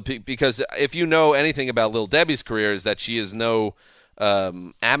talk a little bit, because if you know anything about Lil Debbie's career, is that she is no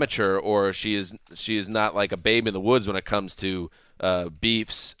amateur, or she is not like a babe in the woods when it comes to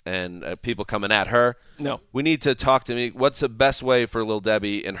beefs and people coming at her. No. We need to talk to me. What's the best way for Lil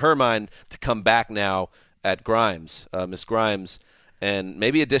Debbie, in her mind, to come back now at Grimes, Miss Grimes, and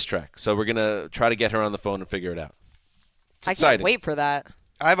maybe a diss track? So we're going to try to get her on the phone and figure it out. I can't wait for that.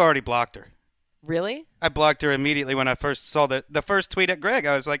 I've already blocked her. Really? I blocked her immediately when I first saw the first tweet at Greg.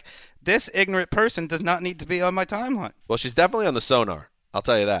 I was like, this ignorant person does not need to be on my timeline. Well, she's definitely on the sonar. I'll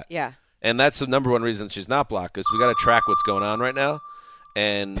tell you that. Yeah. And that's the number one reason she's not blocked, because we got to track what's going on right now.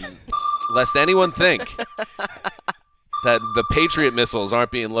 And lest anyone think that the Patriot missiles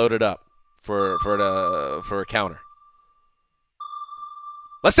aren't being loaded up for a counter.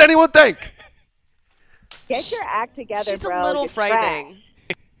 Lest anyone think. Get your act together, She's bro. a little You're frightening.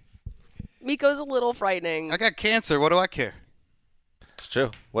 Miko's a little frightening. I got cancer. What do I care? It's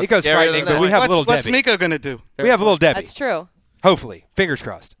true. Miko's frightening, but we have Little What's Debbie. Miko going to do? We have Little Debbie. That's true. Hopefully. Fingers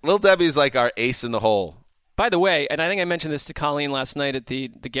crossed. Lil Debbie's like our ace in the hole. By the way, and I think I mentioned this to Colleen last night at the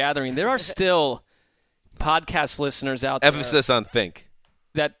gathering, there are still podcast listeners out there. Emphasis on think.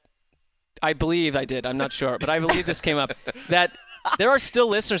 That I believe I did. I'm not sure, but I believe this came up. That there are still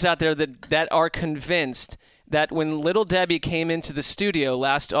listeners out there that are convinced that when Little Debbie came into the studio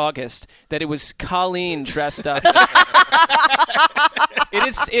last August, that it was Colleen dressed up.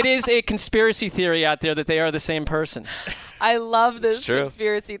 It is a conspiracy theory out there that they are the same person. I love this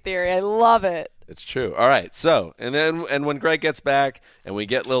conspiracy theory. I love it. It's true. All right. So, and when Greg gets back and we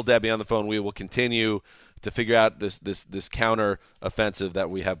get Lil Debbie on the phone, we will continue to figure out this counter offensive that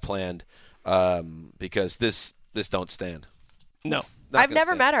we have planned, because this don't stand. No. I've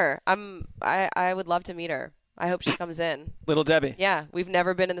never met her. I would love to meet her. I hope she comes in. Little Debbie. Yeah, we've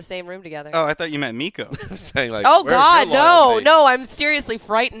never been in the same room together. Oh, I thought you meant Miko. I'm saying, like, oh, where's God, your loyalty? no. I'm seriously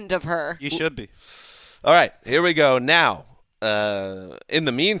frightened of her. You should be. All right, here we go. Now, in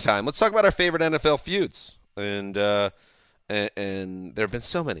the meantime, let's talk about our favorite NFL feuds. And there have been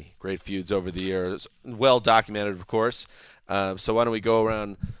so many great feuds over the years, well documented, of course. So why don't we go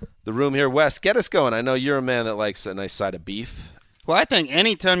around the room here? Wes, get us going. I know you're a man that likes a nice side of beef. Well, I think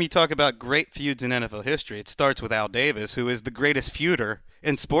anytime you talk about great feuds in NFL history, it starts with Al Davis, who is the greatest feuder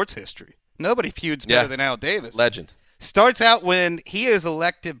in sports history. Nobody feuds better than Al Davis. Legend. Starts out when he is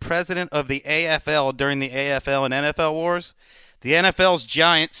elected president of the AFL during the AFL and NFL wars. The NFL's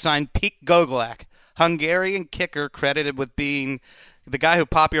giant signed Pete Gogolak, Hungarian kicker credited with being the guy who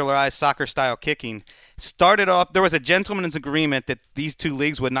popularized soccer-style kicking. Started off, there was a gentleman's agreement that these two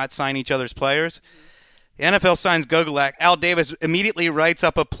leagues would not sign each other's players. The NFL signs Gogolak. Al Davis immediately writes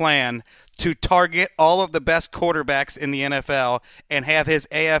up a plan to target all of the best quarterbacks in the NFL and have his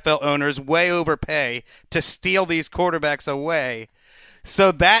AFL owners way overpay to steal these quarterbacks away.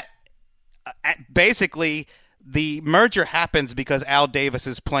 So that basically the merger happens because Al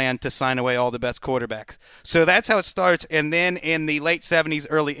Davis's plan to sign away all the best quarterbacks. So that's how it starts. And then in the late 70s,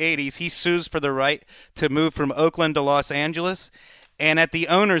 early 80s, he sues for the right to move from Oakland to Los Angeles. And at the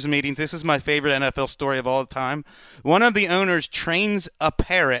owners' meetings, this is my favorite NFL story of all time, one of the owners trains a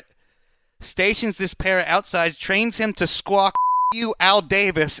parrot, stations this parrot outside, trains him to squawk, "You, Al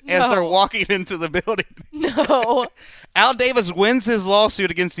Davis," as they're walking into the building. No. Al Davis wins his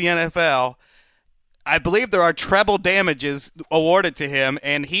lawsuit against the NFL. I believe there are treble damages awarded to him,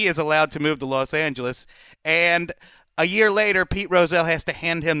 and he is allowed to move to Los Angeles. And a year later, Pete Rozelle has to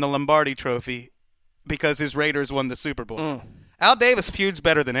hand him the Lombardi Trophy because his Raiders won the Super Bowl. Al Davis feuds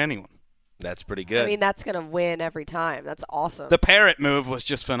better than anyone. That's pretty good. I mean, that's going to win every time. That's awesome. The parrot move was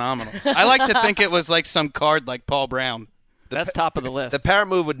just phenomenal. I like to think it was like some card like Paul Brown. That's top of the list. The parrot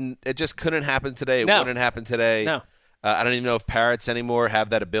move it just couldn't happen today. It wouldn't happen today. No. I don't even know if parrots anymore have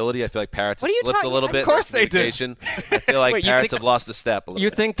that ability. I feel like parrots have What are you slipped a talking- little Of bit. course in they do. communication. I feel like Wait, you parrots think- have lost a step a little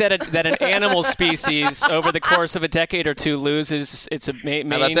You bit. think that an animal species over the course of a decade or two loses its main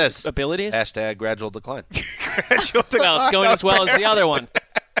How about this? abilities? Hashtag gradual decline. Well, it's going as well as the other one.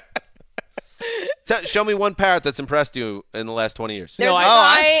 Show me one parrot that's impressed you in the last 20 years. There's a I've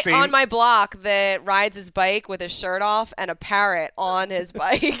guy seen- on my block that rides his bike with his shirt off and a parrot on his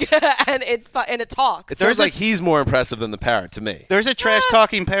bike, and it talks. It sounds like he's more impressive than the parrot to me. There's a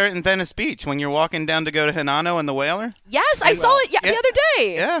trash-talking parrot in Venice Beach when you're walking down to go to Hinano and the Whaler. Yes, I saw it the other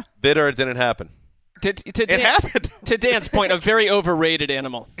day. Yeah. Bitter, it didn't happen. To Dan's point, a very overrated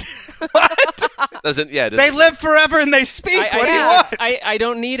animal. They live forever and they speak. What do you want? I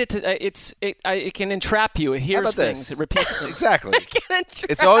don't need it to. It can entrap you. It How hears about things. this? It repeats things. Exactly.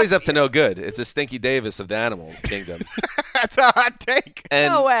 It's always up to no good. It's a Stinky Davis of the animal kingdom. That's a hot take.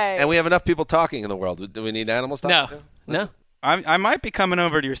 And, No way. And we have enough people talking in the world. Do we need animals talking? No. I might be coming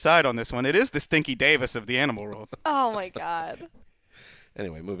over to your side on this one. It is the Stinky Davis of the animal world. Oh my God.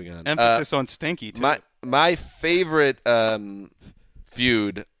 Anyway, moving on. Emphasis on Stinky too. My favorite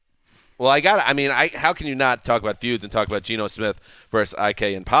feud. Well, how can you not talk about feuds and talk about Geno Smith versus IK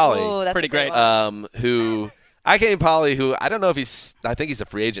and Polly? Ooh, that's Pretty a great great. one. Who IK and Polly, who I don't know if I think he's a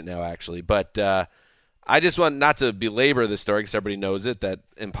free agent now actually, but I just want not to belabor the story because everybody knows it that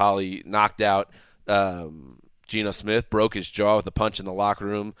Impali knocked out Geno Smith, broke his jaw with a punch in the locker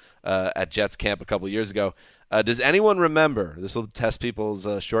room at Jets camp a couple of years ago. Does anyone remember, this will test people's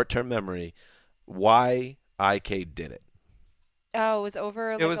short-term memory, why IK did it? Oh, it was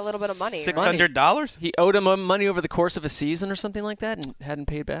over like a little bit of money. right? $600? He owed him money over the course of a season or something like that and hadn't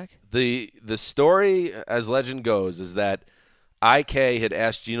paid back? The story, as legend goes, is that IK had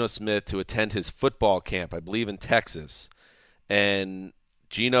asked Geno Smith to attend his football camp, I believe in Texas, and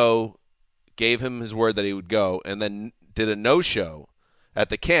Geno gave him his word that he would go and then did a no-show at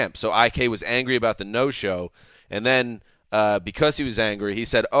the camp. So IK was angry about the no-show, and then because he was angry, he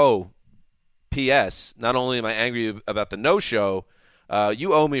said, P.S. Not only am I angry about the no-show,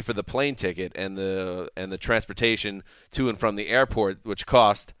 you owe me for the plane ticket and the transportation to and from the airport, which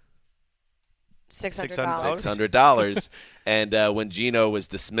cost $600. And when Geno was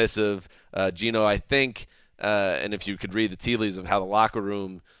dismissive, Geno, I think, and if you could read the tea leaves of how the locker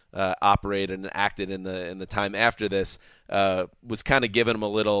room operated and acted in the time after this, was kind of giving him a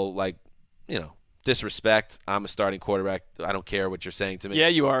little disrespect. I'm a starting quarterback. I don't care what you're saying to me. Yeah,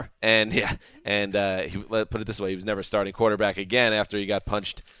 you are. And he put it this way: he was never a starting quarterback again after he got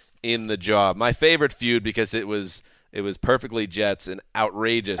punched in the jaw. My favorite feud because it was perfectly Jets and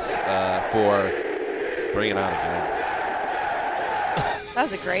outrageous for bring it on again. That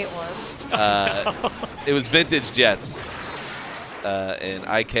was a great one. It was vintage Jets, and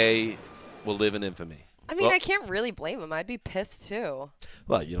IK will live in infamy. I mean, I can't really blame him. I'd be pissed too.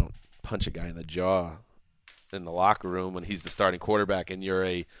 Well, you don't punch a guy in the jaw in the locker room when he's the starting quarterback and you're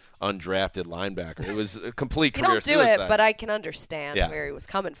a undrafted linebacker. It was a complete You career don't do suicide. it, but I can understand where he was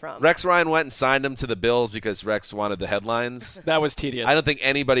coming from. Rex Ryan went and signed him to the Bills because Rex wanted the headlines. That was tedious. I don't think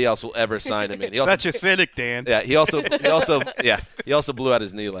anybody else will ever sign him in. Such a cynic, Dan. Yeah, he also blew out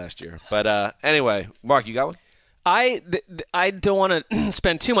his knee last year. But anyway, Mark, you got one? I don't want to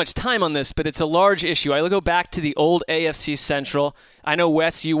spend too much time on this, but it's a large issue. I go back to the old AFC Central. I know,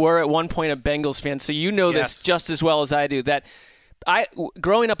 Wes, you were at one point a Bengals fan, so you know this just as well as I do. That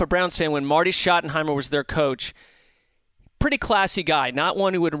growing up a Browns fan, when Marty Schottenheimer was their coach, pretty classy guy, not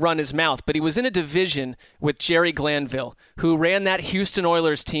one who would run his mouth, but he was in a division with Jerry Glanville, who ran that Houston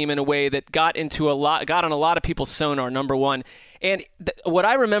Oilers team in a way that got on a lot of people's sonar, number one. And what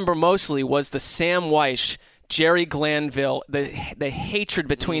I remember mostly was the Sam Weish, Jerry Glanville, the hatred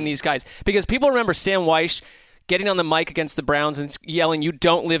between these guys. Because people remember Sam Weish getting on the mic against the Browns and yelling, "You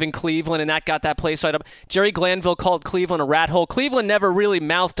don't live in Cleveland," and that got that place right up. Jerry Glanville called Cleveland a rat hole. Cleveland never really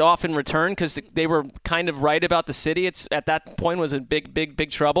mouthed off in return because they were kind of right about the city. It's at that point was in big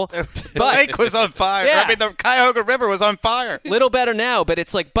trouble. The lake was on fire. Yeah. I mean, the Cuyahoga River was on fire. Little better now, but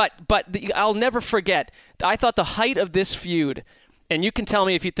it's like, I'll never forget. I thought the height of this feud, and you can tell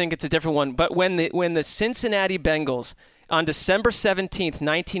me if you think it's a different one, but when the Cincinnati Bengals on December 17th,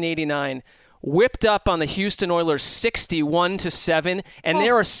 1989, whipped up on the Houston Oilers 61-7, and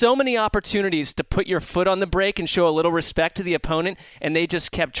there are so many opportunities to put your foot on the brake and show a little respect to the opponent, and they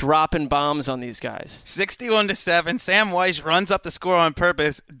just kept dropping bombs on these guys. 61-7. Sam Weish runs up the score on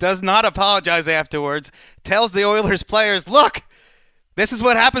purpose, does not apologize afterwards, tells the Oilers players, "Look, this is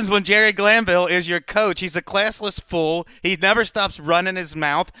what happens when Jerry Glanville is your coach. He's a classless fool. He never stops running his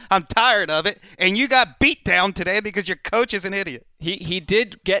mouth. I'm tired of it. And you got beat down today because your coach is an idiot." He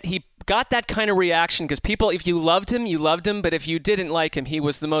got that kind of reaction because people, if you loved him, you loved him. But if you didn't like him, he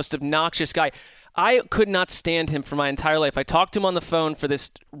was the most obnoxious guy. I could not stand him for my entire life. I talked to him on the phone for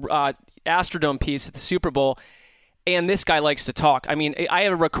this Astrodome piece at the Super Bowl. And this guy likes to talk. I mean, I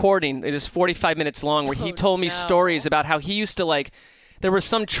have a recording. It is 45 minutes long where he told me stories about how he used to there was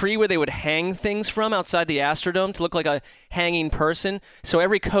some tree where they would hang things from outside the Astrodome to look like a hanging person. So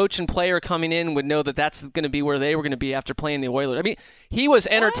every coach and player coming in would know that that's going to be where they were going to be after playing the Oilers. I mean, he was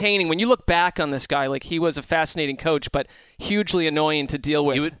entertaining. When you look back on this guy, like, he was a fascinating coach, but hugely annoying to deal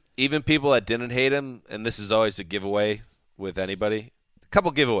with. Even people that didn't hate him, and this is always a giveaway with anybody, a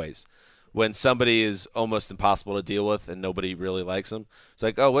couple giveaways. When somebody is almost impossible to deal with and nobody really likes them, it's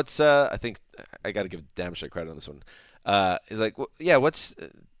like, oh, what's I think I got to give Damashek credit on this one. He's like, well, yeah, what's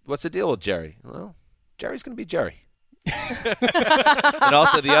the deal with Jerry? Well, Jerry's going to be Jerry. And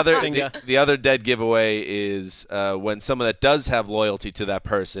also the other dead giveaway is when someone that does have loyalty to that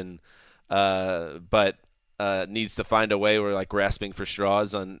person, but needs to find a way where, like, grasping for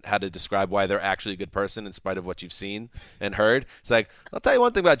straws on how to describe why they're actually a good person in spite of what you've seen and heard. It's like, I'll tell you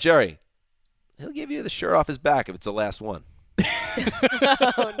one thing about Jerry. He'll give you the shirt off his back if it's the last one.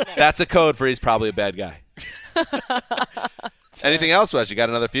 Oh, no. That's a code for he's probably a bad guy. Anything else, Wes? You got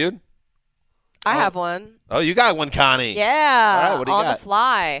another feud? I have one. Oh, you got one, Connie. Yeah, All right, what do you on got? the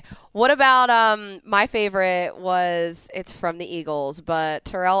fly. What about my favorite was, it's from the Eagles, but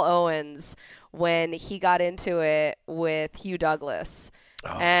Terrell Owens when he got into it with Hugh Douglas.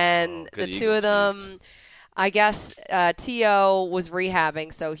 And the two Eagles of them, I guess T.O. was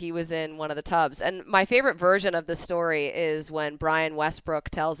rehabbing, so he was in one of the tubs. And my favorite version of the story is when Brian Westbrook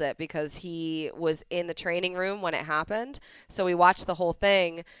tells it, because he was in the training room when it happened. So we watched the whole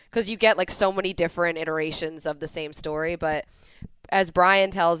thing, because you get, like, so many different iterations of the same story. But as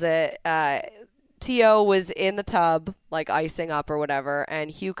Brian tells it, T.O. was in the tub, like, icing up or whatever, and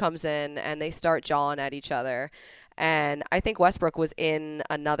Hugh comes in, and they start jawing at each other. And I think Westbrook was in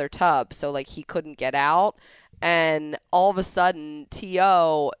another tub, so, like, he couldn't get out. And all of a sudden,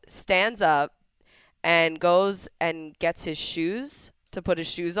 T.O. stands up and goes and gets his shoes to put his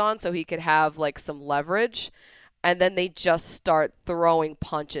shoes on so he could have, like, some leverage. And then they just start throwing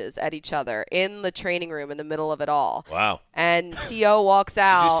punches at each other in the training room in the middle of it all. Wow. And T.O. walks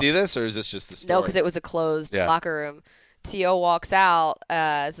out. Did you see this, or is this just the story? No, because it was a closed locker room. T.O. walks out,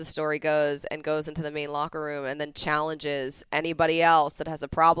 as the story goes, and goes into the main locker room and then challenges anybody else that has a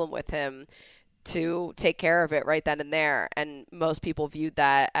problem with him to take care of it right then and there. And most people viewed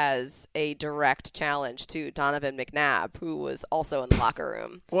that as a direct challenge to Donovan McNabb, who was also in the locker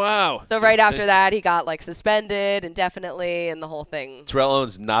room. Wow. So right after that, he got, like, suspended indefinitely, and the whole thing. Terrell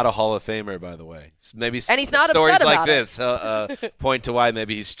Owens not a Hall of Famer, by the way. Maybe And he's not stories upset like about this point to why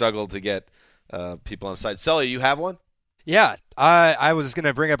maybe he struggled to get people on side. Sully, you have one? Yeah, I was going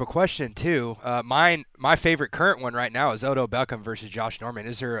to bring up a question, too. My favorite current one right now is Odell Beckham versus Josh Norman.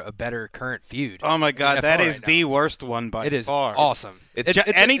 Is there a better current feud? Oh, my God, that is right the worst one by far. It is awesome.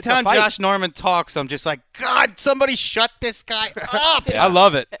 Anytime Josh Norman talks, I'm just like, God, somebody shut this guy up. I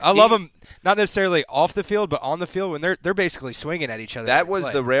love it. I love him, not necessarily off the field, but on the field when they're basically swinging at each other. That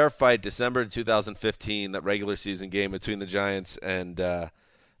was the rare fight, December 2015, that regular season game between the Giants and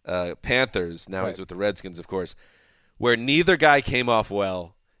Panthers. Now he's with the Redskins, of course, where neither guy came off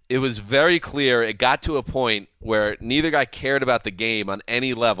well. It was very clear. It got to a point where neither guy cared about the game on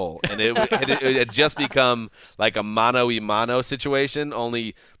any level, and it had just become like a mano-a-mano situation,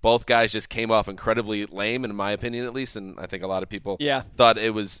 only both guys just came off incredibly lame, in my opinion at least, and I think a lot of people thought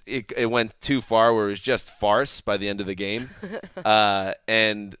it went too far where it was just farce by the end of the game.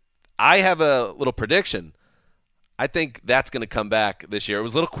 And I have a little prediction. I think that's going to come back this year. It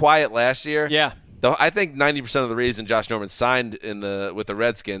was a little quiet last year. Yeah. Though I think 90% of the reason Josh Norman signed with the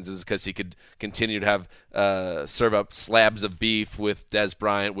Redskins is because he could continue to have serve up slabs of beef with Dez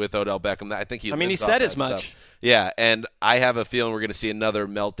Bryant, with Odell Beckham. I think he said as much. Stuff. Yeah, and I have a feeling we're going to see another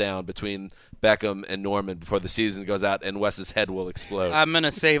meltdown between Beckham and Norman before the season goes out, and Wes's head will explode. I'm going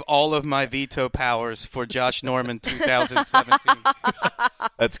to save all of my veto powers for Josh Norman 2017.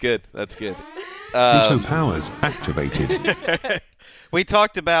 That's good. That's good. Veto powers activated. We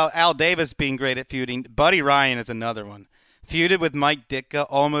talked about Al Davis being great at feuding. Buddy Ryan is another one. Feuded with Mike Ditka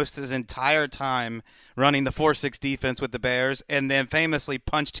almost his entire time running the 4-6 defense with the Bears, and then famously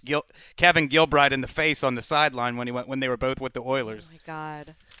punched Kevin Gilbride in the face on the sideline when they were both with the Oilers. Oh, my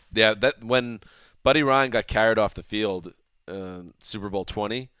God. Yeah, that when Buddy Ryan got carried off the field Super Bowl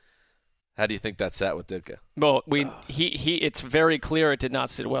 20, how do you think that sat with Ditka? Well, it's very clear it did not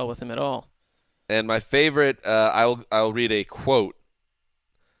sit well with him at all. And my favorite, I'll read a quote.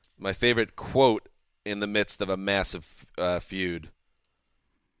 My favorite quote in the midst of a massive feud.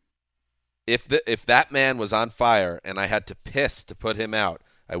 If that man was on fire and I had to piss to put him out,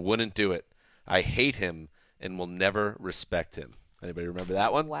 I wouldn't do it. I hate him and will never respect him. Anybody remember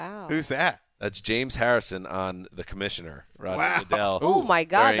that one? Wow. Who's that? That's James Harrison on the commissioner, Roger Wow. Goodell. Oh, my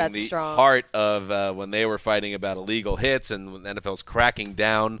God, during that's the strong. heart of when they were fighting about illegal hits and when the NFL's cracking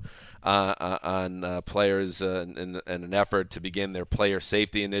down on players in an effort to begin their player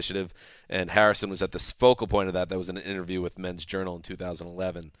safety initiative. And Harrison was at the focal point of that. That was in an interview with Men's Journal in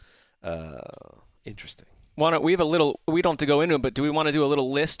 2011. Interesting. We have a little. We don't have to go into it, but do we want to do a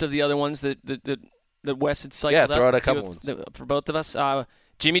little list of the other ones that Wes had cycled? Yeah, throw out a few couple of- ones. for both of us.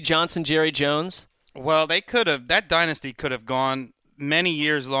 Jimmy Johnson, Jerry Jones. Well, they could have. That dynasty could have gone many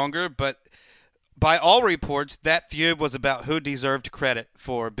years longer, but by all reports, that feud was about who deserved credit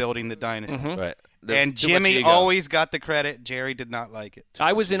for building the dynasty. Right. There's And too much Jimmy ego. always got the credit. Jerry did not like it.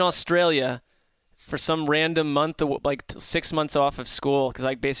 I was in Australia for some random month, 6 months off of school, because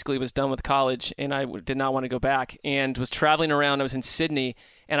I basically was done with college and I did not want to go back, and was traveling around. I was in Sydney,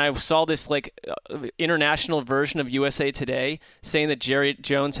 and I saw this international version of USA Today saying that Jerry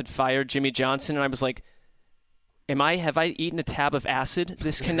Jones had fired Jimmy Johnson, and I was like, have I eaten a tab of acid?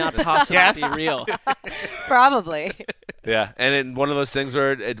 This cannot possibly Yes. be real. Probably. Yeah, and in one of those things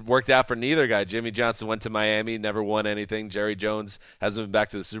where it worked out for neither guy. Jimmy Johnson went to Miami, never won anything. Jerry Jones hasn't been back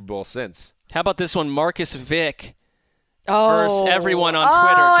to the Super Bowl since. How about this one, Marcus Vick Oh. versus everyone on Oh,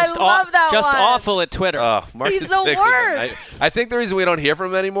 Twitter? Just I love that just one. awful at Twitter. Oh, Marcus He's the Vick worst. I think the reason we don't hear from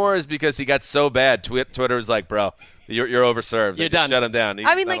him anymore is because he got so bad. Twitter was like, bro, you're overserved. They You're just done. Shut him down. He's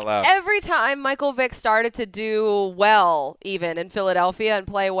I mean, not like, allowed. every time Michael Vick started to do well, even in Philadelphia, and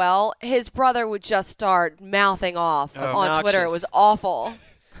play well, his brother would just start mouthing off on Obnoxious. Twitter. It was awful.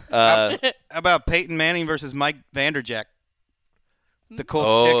 Uh, How about Peyton Manning versus Mike Vanderjagt? The Colts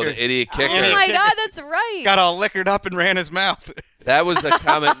oh, kicker. the idiot kicker. Oh, my God, that's right. Got all liquored up and ran his mouth. That was a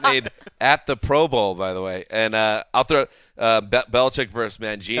comment made at the Pro Bowl, by the way. And I'll throw Belichick versus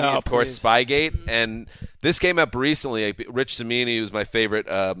Mangini, Oh, of course, please. Spygate. And this came up recently. Rich Cimini, who's my favorite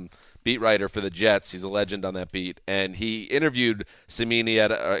beat writer for the Jets, he's a legend on that beat. And he interviewed Mangini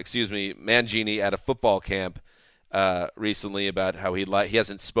at a football camp recently about how he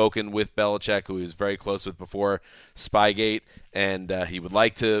hasn't spoken with Belichick, who he was very close with before Spygate, and he would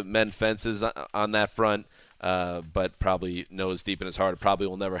like to mend fences on that front. But probably knows deep in his heart it probably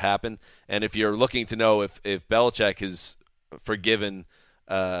will never happen. And if you're looking to know if Belichick has forgiven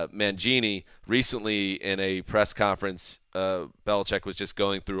Mangini, recently in a press conference, Belichick was just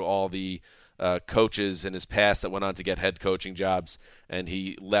going through all the coaches in his past that went on to get head coaching jobs, and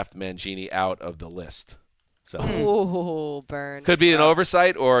he left Mangini out of the list. So Ooh, burn. could be an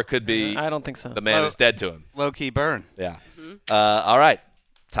oversight, or it could be I don't think so. the man is dead to him. Low-key burn. Yeah. All right.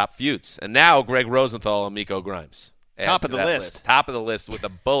 Top feuds. And now Greg Rosenthal and Miko Grimes. Add Top to of the that list. Top of the list with a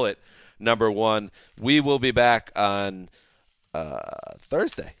bullet, number one. We will be back on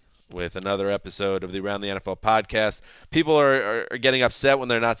Thursday with another episode of the Around the NFL podcast. People are getting upset when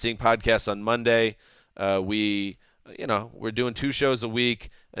they're not seeing podcasts on Monday. We're doing 2 shows a week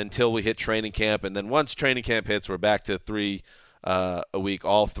until we hit training camp. And then once training camp hits, we're back to 3 a week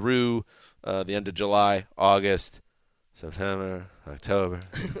all through the end of July, August, September, October,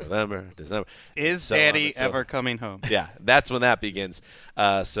 November, December. Is so on Daddy and so ever forth. coming home? Yeah, that's when that begins.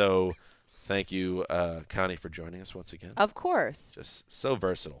 So thank you, Connie, for joining us once again. Of course. Just so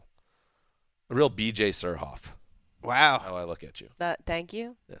versatile. A real BJ Surhoff. Wow. How I look at you. Thank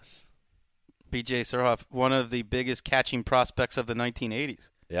you. Yes. B.J. Surhoff, one of the biggest catching prospects of the 1980s.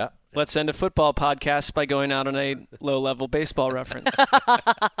 Yeah. Let's end a football podcast by going out on a low-level baseball reference.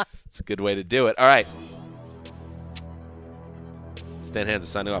 It's a good way to do it. All right. Stan Hansen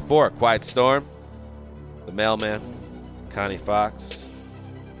signing off for Quiet Storm, the Mailman, Connie Fox,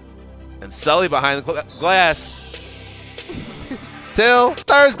 and Sully behind the glass. Till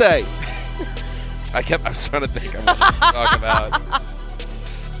Thursday. I was trying to think of what to talk about.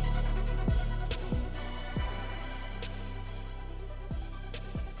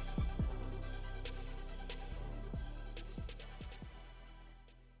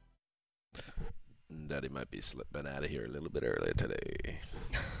 Daddy might be slipping out of here a little bit earlier today.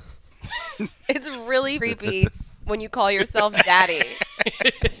 It's really creepy when you call yourself daddy.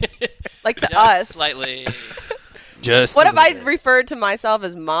 Like to Just us. slightly. Just What if I referred to myself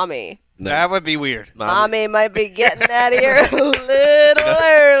as mommy? No. That would be weird. Mommy might be getting out of here a little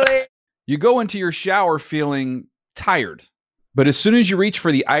early. You go into your shower feeling tired, but as soon as you reach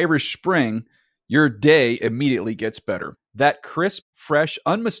for the Irish Spring, your day immediately gets better. That crisp, fresh,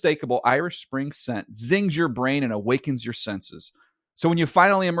 unmistakable Irish Spring scent zings your brain and awakens your senses. So when you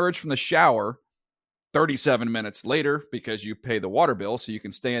finally emerge from the shower 37 minutes later, because you pay the water bill so you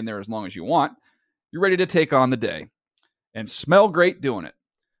can stay in there as long as you want, you're ready to take on the day and smell great doing it.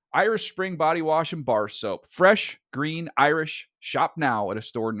 Irish Spring Body Wash and Bar Soap. Fresh, green, Irish. Shop now at a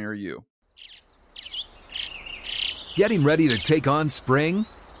store near you. Getting ready to take on spring?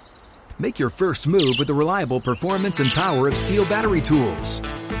 Make your first move with the reliable performance and power of Steel battery tools.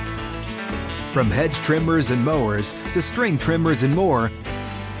 From hedge trimmers and mowers to string trimmers and more,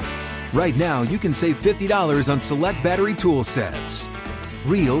 right now you can save $50 on select battery tool sets.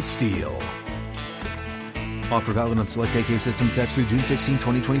 Real Steel. Offer valid on select AK system sets through June 16,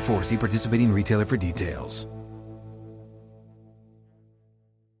 2024. See participating retailer for details.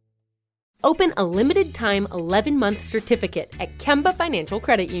 Open a limited-time 11-month certificate at Kemba Financial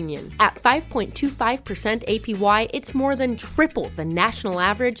Credit Union. At 5.25% APY, it's more than triple the national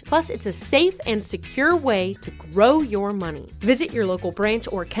average, plus it's a safe and secure way to grow your money. Visit your local branch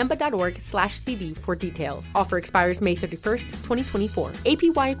or kemba.org/cb for details. Offer expires May 31st, 2024.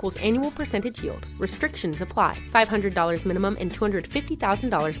 APY equals annual percentage yield. Restrictions apply. $500 minimum and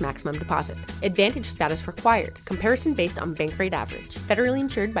 $250,000 maximum deposit. Advantage status required. Comparison based on bank rate average. Federally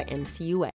insured by NCUA.